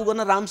त्यही लागू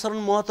गर्न रामशरण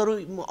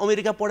महतहरू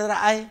अमेरिका पढेर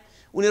आए,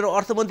 उनीहरू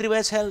अर्थमन्त्री भए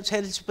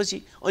 46 पछि।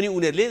 अनि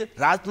उनीहरूले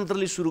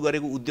राजतन्त्रले सुरु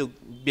गरेको उद्योग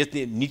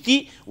बेच्ने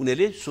नीति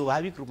उनीहरूले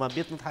स्वाभाविक रूपमा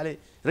बेच्न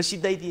थाले र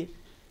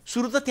सिद्धाइदिए।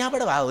 सुरु त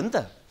त्यहाँबाट भयो हो नि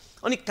त।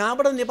 अनि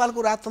कहाँबाट नेपालको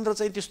राजतन्त्र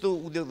चाहिँ त्यस्तो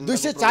उद्योग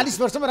 240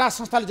 वर्षमा राज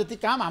संस्थाले जति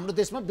काम हाम्रो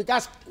देशमा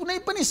विकास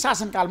कुनै पनि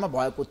शासनकालमा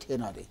भएको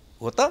थिएन अरे।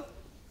 हो त,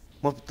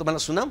 म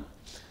तपाईँलाई सुनाम।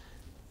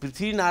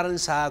 पृथ्वीनारायण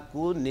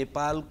शाहको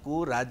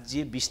नेपालको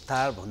राज्य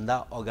विस्तारभन्दा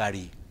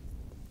अगाडि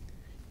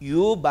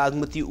यो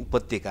बागमती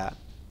उपत्यका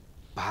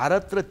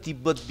भारत र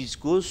तिब्बत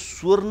बीचको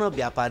स्वर्ण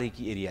व्यापारिक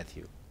एरिया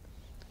थियो।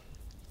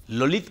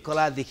 ललित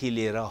कलादेखि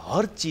लिएर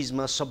हर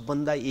चिजमा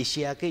सबभन्दा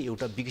एसियाकै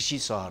एउटा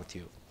विकसित सहर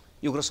थियो।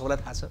 यो कुरा सबैलाई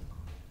थाहा छ,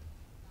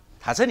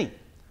 थाहा छ नि।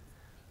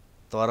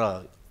 तर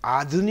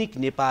आधुनिक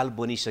नेपाल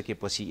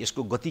बनिसकेपछि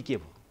यसको गति के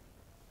भयो?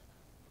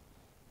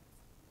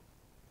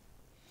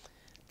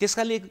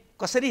 त्यसकाले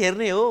कसरी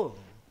हेर्ने हो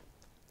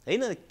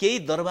हैन? केही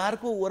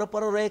दरबारको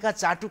वरपर रहेका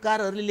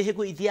चाटुकारहरूले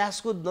लेखेको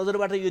इतिहासको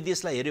नजरबाट यो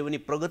देशलाई हेर्यो भने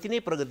प्रगति नै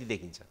प्रगति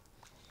देखिन्छ।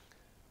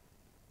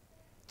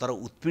 तर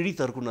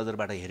उत्पीडितहरूको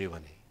नजरबाट हेर्यो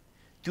भने,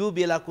 त्यो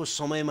बेलाको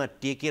समयमा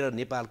टेकेर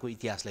नेपालको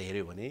इतिहासलाई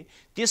हेर्यो भने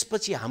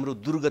त्यसपछि हाम्रो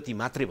दुर्गति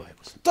मात्रै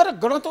भएको छ। तर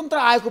गणतन्त्र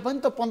आएको पनि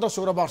त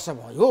 15-16 वर्ष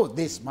भयो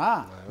देशमा,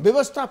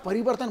 व्यवस्था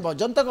परिवर्तन भयो,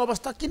 जनताको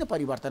अवस्था किन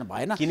परिवर्तन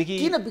भएन?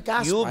 किन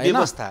विकास भएन?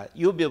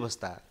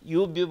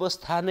 यो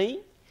व्यवस्था नै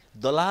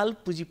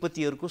दलाल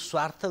पुँजीपतिहरूको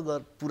स्वार्थ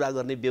पुरा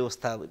गर्ने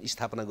व्यवस्था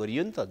स्थापना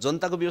गरियो नि त।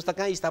 जनताको व्यवस्था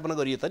कहाँ स्थापना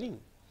गरियो त नि?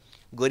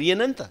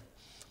 गरिएन नि त।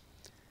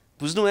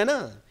 बुझ्नु भएन?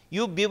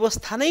 यो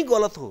व्यवस्था नै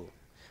गलत हो।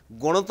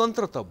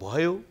 गणतन्त्र त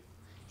भयो,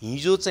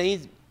 हिजो चाहिँ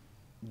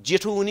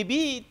जेठो हुने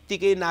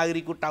बित्तिकै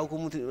नागरिकको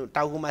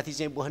टाउकोमाथि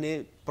चाहिँ बस्ने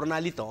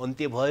प्रणाली त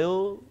अन्त्य भयो।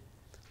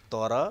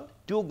 तर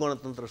त्यो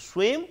गणतन्त्र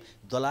स्वयं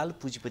दलाल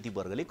पुँजीपति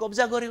वर्गले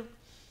कब्जा गर्यो,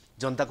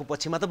 जनताको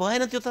पक्षमा त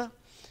भएन त्यो त।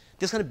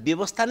 त्यसकारण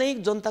व्यवस्था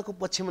नै जनताको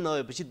पक्षमा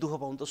नभएपछि दुःख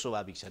पाउनु त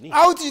स्वाभाविक छ नि।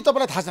 आउजी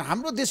तपाईँलाई थाहा छ,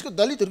 हाम्रो देशको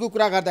दलितहरूको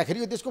कुरा गर्दाखेरि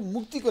यो देशको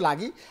मुक्तिको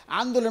लागि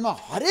आन्दोलनमा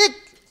हरेक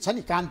छ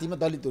नि कान्तिमा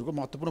दलितहरूको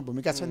महत्त्वपूर्ण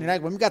भूमिका छ,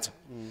 निर्णायक भूमिका छ।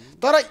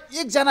 तर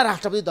एकजना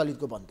राष्ट्रपति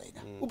दलितको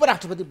बन्दैन,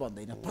 उपराष्ट्रपति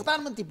बन्दैन,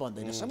 प्रधानमन्त्री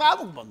बन्दैन,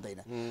 सभामुख बन्दैन,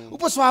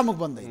 उपसभामुख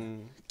बन्दैन,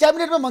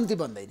 क्याबिनेटमा मन्त्री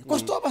बन्दैन।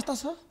 कस्तो अवस्था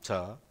छ?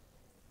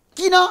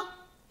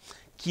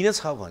 किन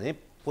छ भने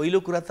पहिलो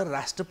कुरा त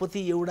राष्ट्रपति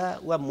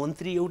एउटा वा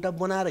मन्त्री एउटा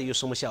बनाएर यो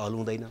समस्या हल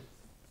हुँदैन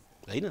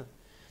हैन।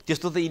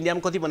 त्यस्तो त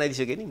इन्डियामा कति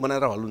बनाइदिसक्यो नि,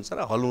 बनाएर हल हुन्छ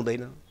र हल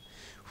हुँदैन।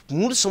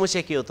 मूल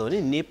समस्या के हो त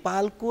भने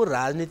नेपालको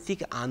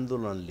राजनीतिक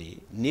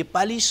आन्दोलनले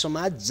नेपाली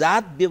समाज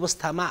जात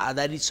व्यवस्थामा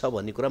आधारित छ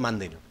भन्ने कुरा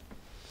मान्दैन,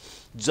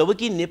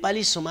 जबकि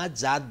नेपाली समाज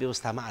जात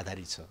व्यवस्थामा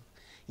आधारित छ।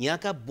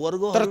 यहाँका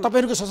वर्ग तर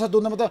तपाईहरुको संसद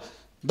द्वन्द्वमा त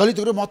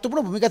दलितहरूको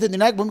महत्त्वपूर्ण भूमिका थियो,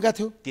 निर्णायक भूमिका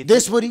थियो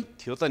देशभरि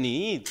थियो त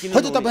नि। किन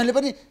तपाईहरुले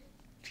पनि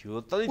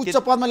थियो त उच्च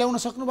पदमा ल्याउन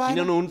सक्नु भएन?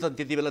 किन नहुन त?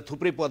 त्यति बेला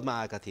थुप्रै पदमा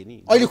आएका थिए नि।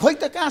 अहिले खोइ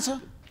त कहाँ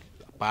छ?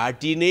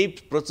 पार्टी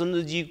नै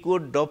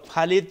प्रचण्डजीको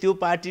डफाले त्यो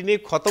पार्टी नै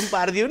खतम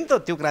पारिदियो नि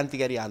त त्यो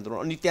क्रान्तिकारी आन्दोलन।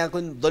 अनि त्यहाँको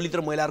दलित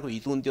र महिलाहरूको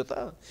हित हुन्थ्यो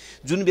त।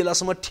 जुन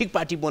बेलासम्म ठिक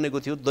पार्टी बनेको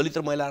थियो दलित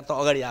र महिलाहरू त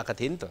अगाडि आएका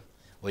थिए नि त,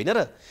 होइन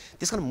र?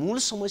 त्यसकारण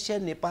मूल समस्या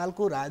नेपालको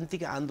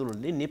राजनीतिक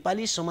आन्दोलनले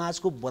नेपाली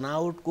समाजको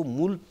बनावटको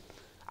मूल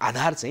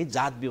आधार चाहिँ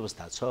जात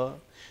व्यवस्था छ।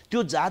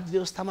 त्यो जात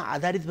व्यवस्थामा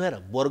आधारित भएर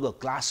वर्ग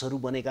क्लासहरू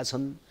बनेका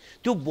छन्।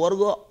 त्यो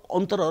वर्ग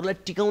अन्तरहरूलाई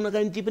टिकाउनका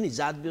निम्ति पनि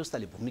जात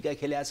व्यवस्थाले भूमिका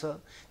खेलेको छ।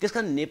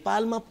 त्यसकारण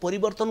नेपालमा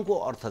परिवर्तनको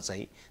अर्थ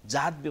चाहिँ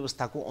जात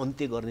व्यवस्थाको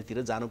अन्त्य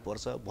गर्नेतिर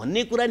जानुपर्छ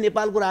भन्ने कुरा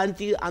नेपालको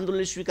राजनीतिक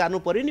आन्दोलनले स्वीकार्नु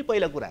पर्यो नि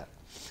पहिला कुरा।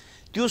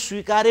 त्यो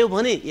स्वीकार्यो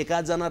भने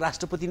एकाजना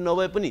राष्ट्रपति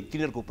नभए पनि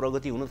तिनीहरूको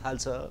प्रगति हुन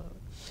थाल्छ।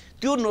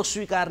 त्यो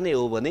नस्वीकार्ने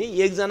हो भने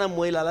एकजना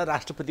महिलालाई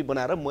राष्ट्रपति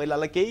बनाएर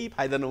महिलालाई केही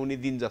फाइदा नहुने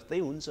दिन जस्तै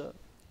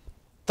हुन्छ।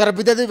 तर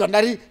विद्यादेवी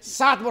भण्डारी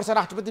 7 वर्ष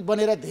राष्ट्रपति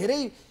बनेर धेरै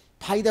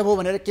फाइदा भयो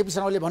भनेर केपी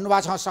शर्माले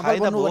भन्नुभएको छ। सफल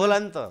बन्नु होला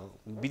नि त।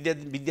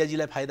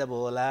 विद्याजीलाई फाइदा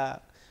भयो होला,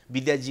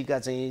 विद्याजीका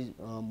चाहिँ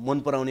मन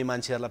पराउने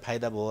मान्छेहरूलाई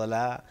फाइदा भयो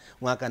होला,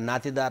 उहाँका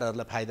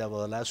नातेदारहरूलाई फाइदा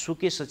भयो होला,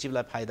 सुके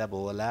सचिवलाई फाइदा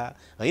भयो होला,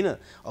 होइन?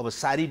 अब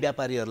सारी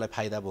व्यापारीहरूलाई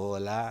फाइदा भयो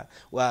होला,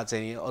 वा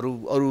चाहिँ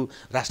अरू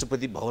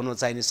राष्ट्रपति भवनमा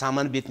चाहिने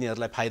सामान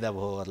बेच्नेहरूलाई फाइदा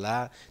भयो होला।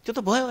 त्यो त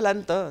भयो होला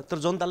नि त।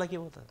 तर जनतालाई के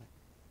हो त?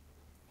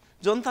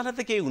 जनतालाई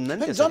त केही हुन्न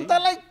नि।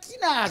 जनतालाई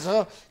किन आज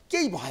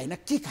केही भएन?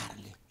 के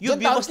कारणले? यो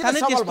व्यवस्था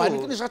नै त्यस्तो भएन,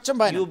 किन सक्षम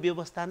भएन? यो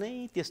व्यवस्था नै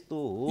त्यस्तो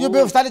हो। यो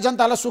व्यवस्थाले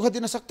जनतालाई सुख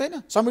दिन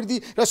सक्दैन,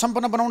 समृद्धि र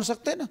सम्पन्न बनाउन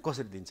सक्दैन।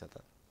 कसरी दिन्छ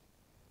त?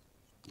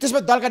 त्यसमा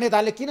दलका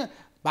नेताहरूले किन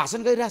भाषण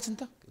गरिरहेछन्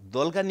त?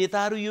 दलका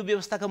नेताहरू यो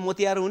व्यवस्थाका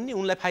मोतियार हुन् नि,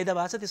 उनलाई फाइदा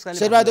भएको छ। त्यसकारण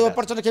शेरबहादुर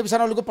प्रचण्ड केपी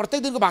शर्माको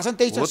प्रत्येक दिनको भाषण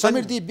त्यही छ,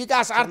 समृद्धि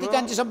विकास आर्थिक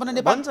क्रान्ति सम्पन्न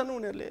नेपाल भन्छन्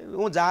उनीहरूले।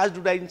 जहाज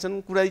डुबाइदिन्छन्,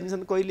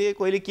 कुदाइदिन्छन्,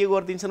 कहिले के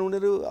गरिदिन्छन्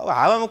उनीहरू। अब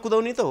हावामा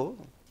कुदाउने त हो,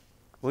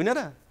 होइन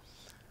र?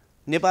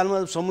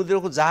 नेपालमा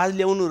समुद्रको जहाज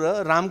ल्याउनु र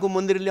रामको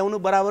मन्दिर ल्याउनु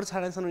बराबर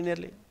छाडेछन्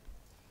उनीहरूले।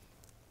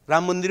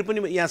 राम मन्दिर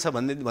पनि यहाँ छ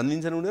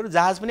भनिदिन्छन् उनीहरू,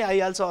 जहाज पनि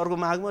आइहाल्छ अर्को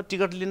माघमा,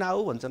 टिकट लिन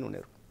आऊ भन्छन्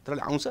उनीहरू। तर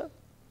आउँछ?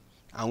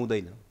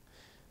 आउँदैन।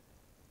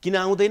 किन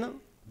आउँदैन?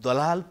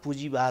 दलाल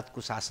पुँजीवादको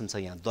शासन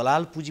छ यहाँ,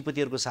 दलाल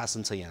पुँजीपतिहरूको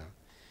शासन छ यहाँ।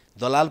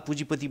 दलाल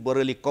पुँजीपति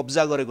वर्गले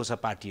कब्जा गरेको छ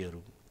पार्टीहरू।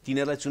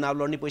 तिनीहरूलाई चुनाव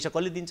लड्ने पैसा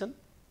कसले दिन्छन्?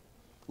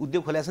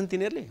 उद्योग खोलेका छन्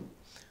तिनीहरूले।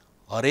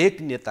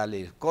 हरेक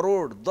नेताले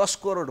करोड, 10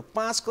 करोड,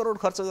 5 करोड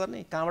खर्च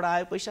गर्ने, कहाँबाट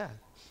आयो पैसा?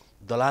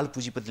 दलाल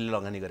पुँजीपतिले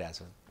लगानी गरेका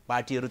छ।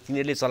 पार्टीहरू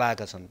तिनीहरूले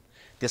चलाएका छन्।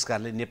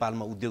 त्यसकारणले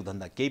नेपालमा उद्योग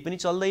धन्दा केही पनि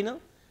चल्दैन,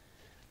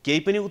 केही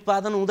पनि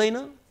उत्पादन हुँदैन।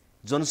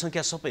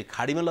 जनसङ्ख्या सबै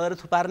खाडीमा लगेर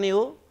थुपार्ने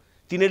हो।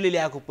 तिनीहरूले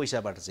ल्याएको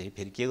पैसाबाट चाहिँ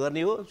फेरि के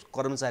गर्ने हो?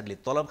 कर्मचारीले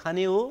तलब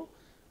खाने हो,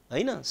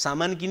 होइन?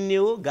 सामान किन्ने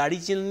हो, गाडी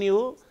चिन्ने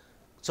हो,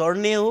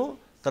 चढ्ने हो।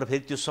 तर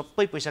फेरि त्यो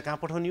सबै पैसा कहाँ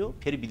पठाउने हो?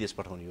 फेरि विदेश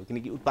पठाउने हो,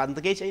 किनकि उत्पादन त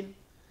केही छैन।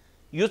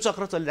 यो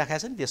चक्र चलिराखेको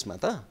छ नि देशमा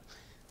त।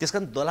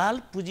 त्यसकारण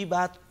दलाल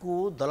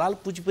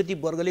पुँजीपति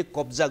वर्गले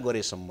कब्जा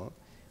गरेसम्म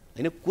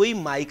हैन कोही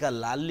माइका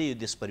लालले यो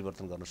देश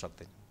परिवर्तन गर्न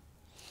सक्दैन।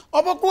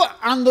 अबको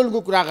आन्दोलनको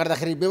कुरा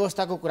गर्दाखेरि,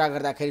 व्यवस्थाको कुरा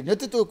गर्दाखेरि,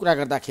 नेतृत्वको कुरा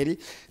गर्दाखेरि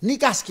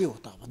निकास के हो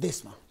त अब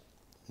देशमा?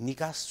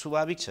 निकास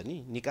स्वाभाविक छ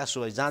नि, निकास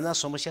स्वाभाविक। जहाँ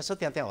समस्या छ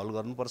त्यहाँ हुल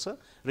गर्नुपर्छ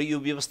र यो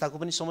व्यवस्थाको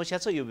पनि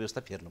समस्या छ, यो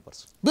व्यवस्था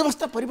फेर्नुपर्छ।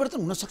 व्यवस्था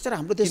परिवर्तन हुन सक्छ र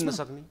हाम्रो देशमा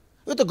सक्ने?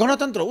 यो त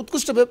गणतन्त्र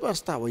उत्कृष्ट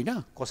व्यवस्था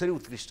होइन। कसरी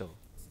उत्कृष्ट हो?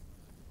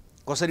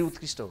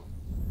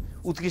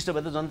 उत्कृष्ट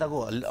भए त जनताको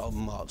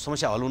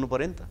समस्या हल हुनु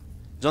पर्यो नि त।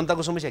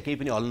 जनताको समस्या केही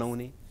पनि हल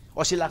नहुने,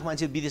 80 लाख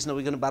मान्छे विदेश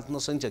नभइकन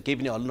बाँच्न सकिन्छ, केही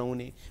पनि हल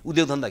नहुने,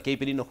 उद्योग धन्दा केही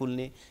पनि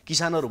नखुल्ने,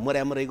 किसानहरू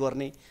मर्यामरै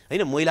गर्ने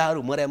हैन,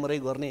 महिलाहरू मर्यामरै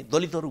गर्ने,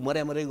 दलितहरू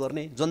मर्यामरै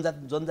गर्ने,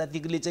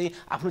 जनजातिले चाहिँ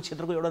आफ्नो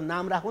क्षेत्रको एउटा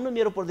नाम राख्नु न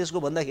मेरो प्रदेशको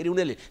भन्दाखेरि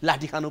उनीहरूले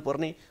लाठी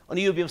खानुपर्ने, अनि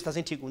यो व्यवस्था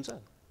चाहिँ ठिक हुन्छ?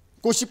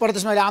 कोशी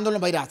प्रदेशमा अहिले आन्दोलन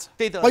भइरहेछ,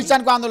 त्यही त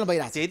पहिचानको आन्दोलन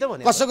भइरहेछ, त्यही त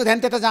भने कसैको ध्यान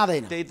त्यता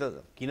जाँदैन। त्यही त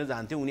किन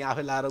जान्थ्यो उनी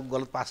आफै लाएर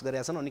गलत पास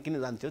गरेका छन्, अनि किन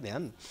जान्थ्यो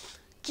ध्यान?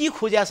 के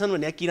खोज्या छन्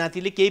भने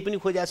किराँतीले केही पनि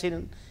खोज्या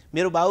छैनन्।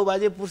 मेरो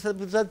बाबुबाजे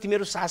पुर्खा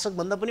तिमीहरू शासक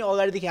भन्दा पनि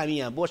अगाडिदेखि हामी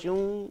यहाँ बस्यौँ,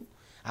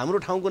 हाम्रो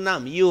ठाउँको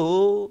नाम यो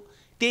हो,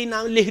 त्यही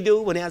नाम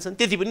लेखिदेऊ भनेका छन्,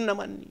 त्यति पनि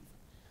नमान्ने।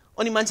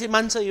 अनि मान्छे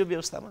मान्छ यो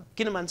व्यवस्थामा?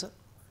 किन मान्छ?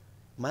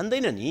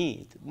 मान्दैन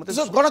नि।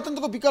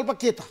 गणतन्त्रको विकल्प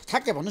के त?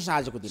 ठ्याक्कै भन्नुहोस् न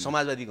आजको दिन।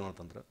 समाजवादी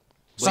गणतन्त्र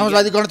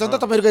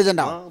तपाईँहरूको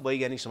एजेन्डा हो?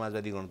 वैज्ञानिक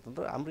समाजवादी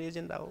गणतन्त्र हाम्रो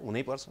एजेन्डा हो,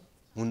 हुनैपर्छ,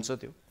 हुन्छ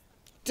त्यो।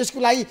 त्यसको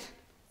लागि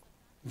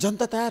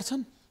जनता तयार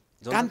छन्?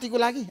 क्रान्तिको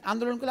लागि,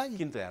 आन्दोलनको लागि?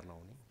 किन तयार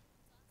नहुने?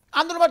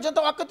 आन्दोलनमा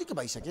जनता वाक्कतिक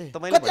भइसके।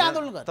 कति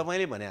आन्दोलन गर्नु?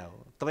 तपाईँले भने हो,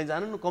 तपाईँ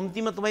जानु न,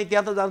 कम्तीमा तपाईँ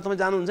त्यहाँ त तपाईँ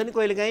जानुहुन्छ नि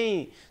कहिले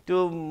काहीँ त्यो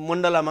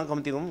मण्डलामा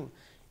कम्तीको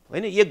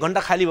होइन, 1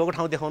 घन्टा खाली भएको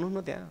ठाउँ देखाउनु न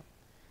त्यहाँ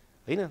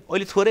होइन।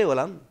 अहिले थोरै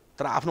होला नि,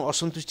 तर आफ्नो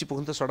असन्तुष्टि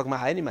पोख्नु त सडकमा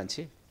आयो नि,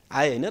 मान्छे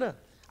आए होइन र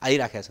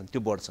आइराखेका छन्,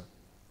 त्यो बढ्छ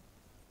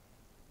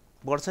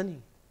नि।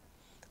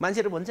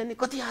 मान्छेहरू भन्छन् नि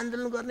कति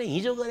आन्दोलन गर्ने,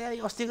 हिजो गरे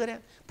अस्ति गरे,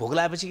 भोक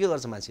लागेपछि के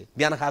गर्छ मान्छे?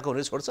 बिहान खाएको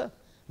भने छोड्छ,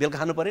 बेलुका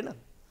खानु परेन?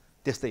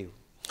 त्यस्तै हो।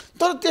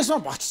 तर त्यसमा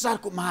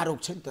भ्रष्टाचारको महारोग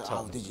छ नि त।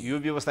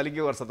 यो व्यवस्थाले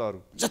के गर्छ त? अरू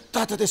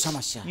जताततै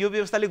समस्या यो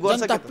व्यवस्थाले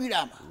गर्छ जनता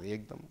पीडामा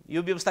एकदम।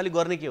 यो व्यवस्थाले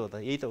गर्ने के हो त?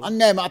 यही त हो,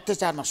 अन्यायमा,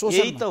 अत्याचारमा, शोषणमा।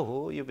 यही त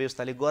हो, यो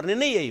व्यवस्थाले गर्ने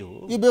नै यही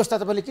हो। यो व्यवस्था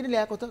तपाईँले किन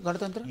ल्याएको त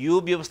गणतन्त्र? यो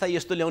व्यवस्था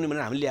यस्तो ल्याउने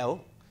भनेर हामीले ल्यायो,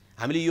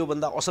 हामीले यो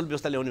भन्दा असल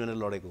व्यवस्था ल्याउने भनेर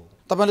लडेको हो।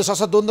 तपाईँले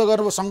सशक्त द्वन्द्व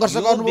गर्नुभयो, सङ्घर्ष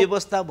गर्नुभयो।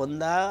 व्यवस्था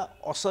भन्दा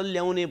असल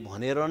ल्याउने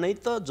भनेर नै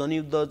त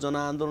जनयुद्ध,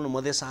 जनआन्दोलन,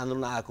 मधेस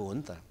आन्दोलन आएको हो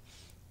नि त।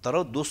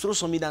 तर दोस्रो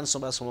संविधान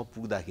सभासम्म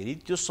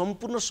पुग्दाखेरि त्यो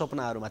सम्पूर्ण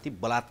सपनाहरूमाथि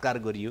बलात्कार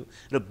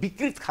गरियो र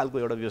विकृत खालको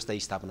एउटा व्यवस्था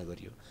स्थापना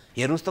गरियो।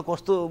 हेर्नुहोस् त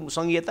कस्तो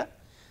सङ्घीयता।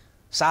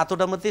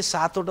 7वटा मध्ये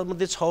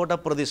 6वटा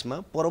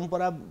प्रदेशमा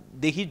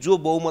परम्परादेखि जो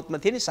बहुमतमा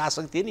थिए नि,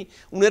 शासक थिए नि,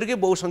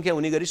 उनीहरूकै बहुसङ्ख्या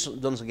हुने गरी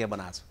जनसङ्ख्या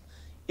बनाएको छ।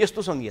 यस्तो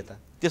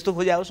सङ्घीयता, त्यस्तो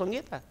खोज्या हो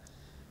सङ्घीयता?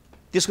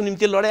 त्यसको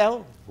निम्ति लड्या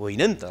हो?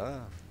 होइन नि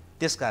त।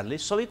 त्यस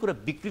कारणले सबै कुरा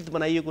विकृत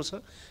बनाइएको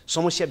छ,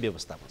 समस्या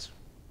व्यवस्थामा छ।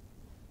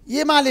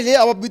 एमाले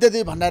अब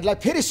विद्यादेवी भण्डारीलाई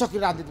फेरि सक्रिय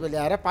राजनीतिमा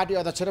ल्याएर पार्टी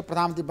अध्यक्ष र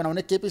प्रधानमन्त्री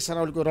बनाउने केपी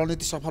शर्मा ओलीको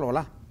रणनीति सफल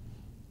होला?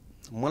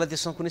 मलाई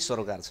त्यसमा कुनै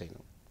सरोकार छैन।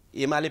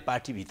 एमाले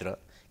पार्टीभित्र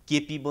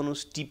केपी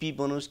बनोस्, टिपी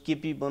बनोस्,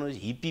 केपी बनोस्,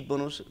 हिपी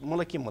बनोस्,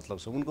 मलाई के मतलब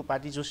छ? उनको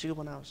पार्टी जोसुकै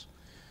बनाओस्,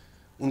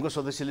 उनको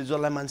सदस्यले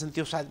जसलाई मान्छन्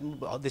त्यो साथ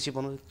अध्यक्ष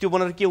बनोस्। त्यो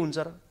बनाएर के हुन्छ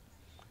र?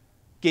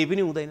 केही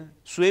पनि हुँदैन।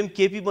 स्वयं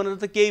केपी बनेर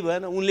त केही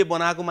भएन, उनले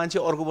बनाएको मान्छे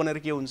अर्को बनेर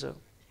के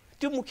हुन्छ?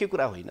 त्यो मुख्य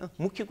कुरा होइन।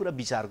 मुख्य कुरा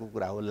विचारको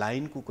कुरा हो,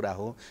 लाइनको कुरा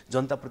हो,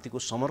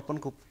 जनताप्रतिको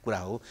समर्पणको कुरा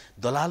हो।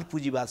 दलाल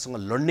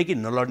पुँजीवादसँग लड्ने कि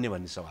नलड्ने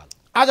भन्ने सवाल।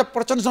 आज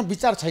प्रचण्डसँग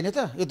विचार छैन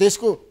त यो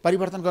देशको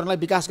परिवर्तन गर्नलाई,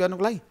 विकास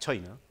गर्नको लागि?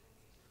 छैन।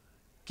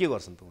 के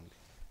गर्छन् त उनले?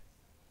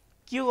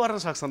 के गर्न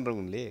सक्छन् र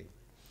उनले?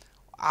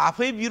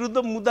 आफै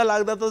विरुद्ध मुद्दा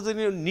लाग्दा त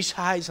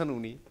निस्सहाय छन्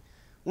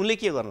उनले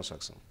के गर्न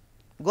सक्छन्?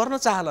 गर्न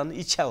चाहलान्,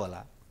 इच्छा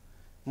होला।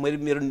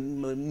 मेरो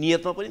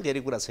नियतमा पनि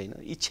धेरै कुरा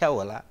छैन, इच्छा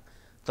होला।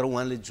 तर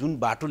उहाँले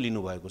जुन बाटो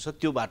लिनुभएको छ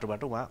त्यो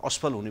बाटोबाट उहाँ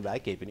असफल हुने भए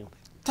केही पनि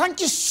हुँदैन।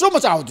 थ्याङ्क यू सो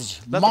मच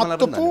आउदीजी,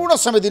 महत्त्वपूर्ण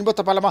समय दिनुभयो।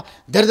 तपाईँलाई म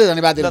धेरै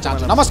धन्यवाद दिन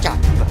चाहन्छु। नमस्कार।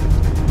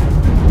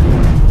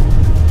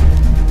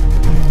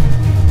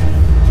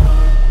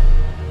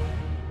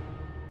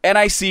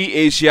 NIC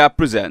Asia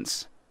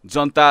presents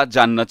जनता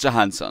जान्न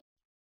चाहन्छन्।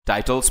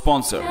 टाइटल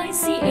स्पोन्सर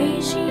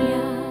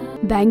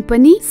बैंक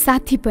पनि,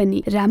 साथी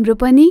पनि, राम्रो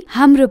पनि,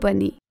 हाम्रो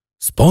पनि।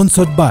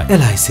 स्पोन्सर्ड बाई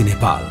LIC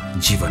नेपाल,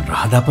 जीवन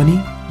रहँदा पनि,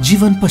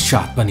 जीवन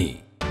पश्चात पनि।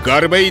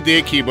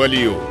 गर्वैदेखि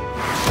बलियो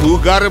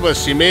भूगर्भ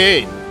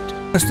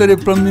सिमेन्ट। स्तरीय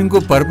प्लम्बिङको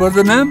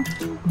भरपर्दो नाम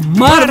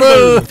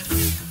मार्बल।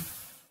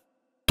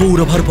 तौर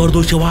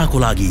भरपर्दो सेवाको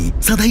लागि,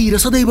 सधैँ र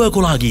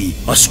सदैवको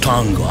लागि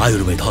अष्टाङ्ग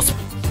आयुर्वेद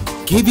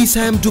अस्पताल। केबी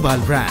स्याम डुबाल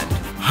ब्रान्ड,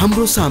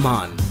 हाम्रो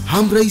सामान,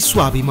 हाम्रै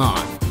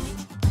स्वाभिमान।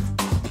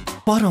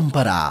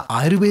 परम्परा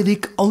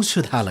आयुर्वेदिक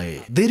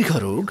औषधालय,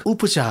 दीर्घरोग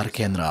उपचार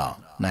केन्द्र,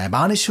 नयाँ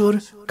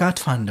बानेश्वर,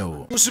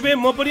 काठमाडौँ। उसबे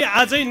म पनि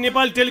आजै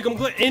नेपाल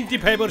टेलिकमको एन्टी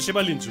फाइबर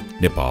सेवा लिन्छु।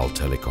 नेपाल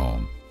टेलिकम,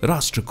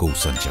 राष्ट्रको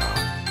सञ्चार।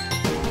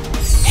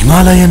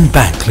 Himalayan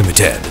bank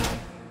limited,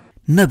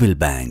 Nabil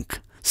bank,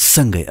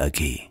 सँगै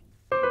अघि।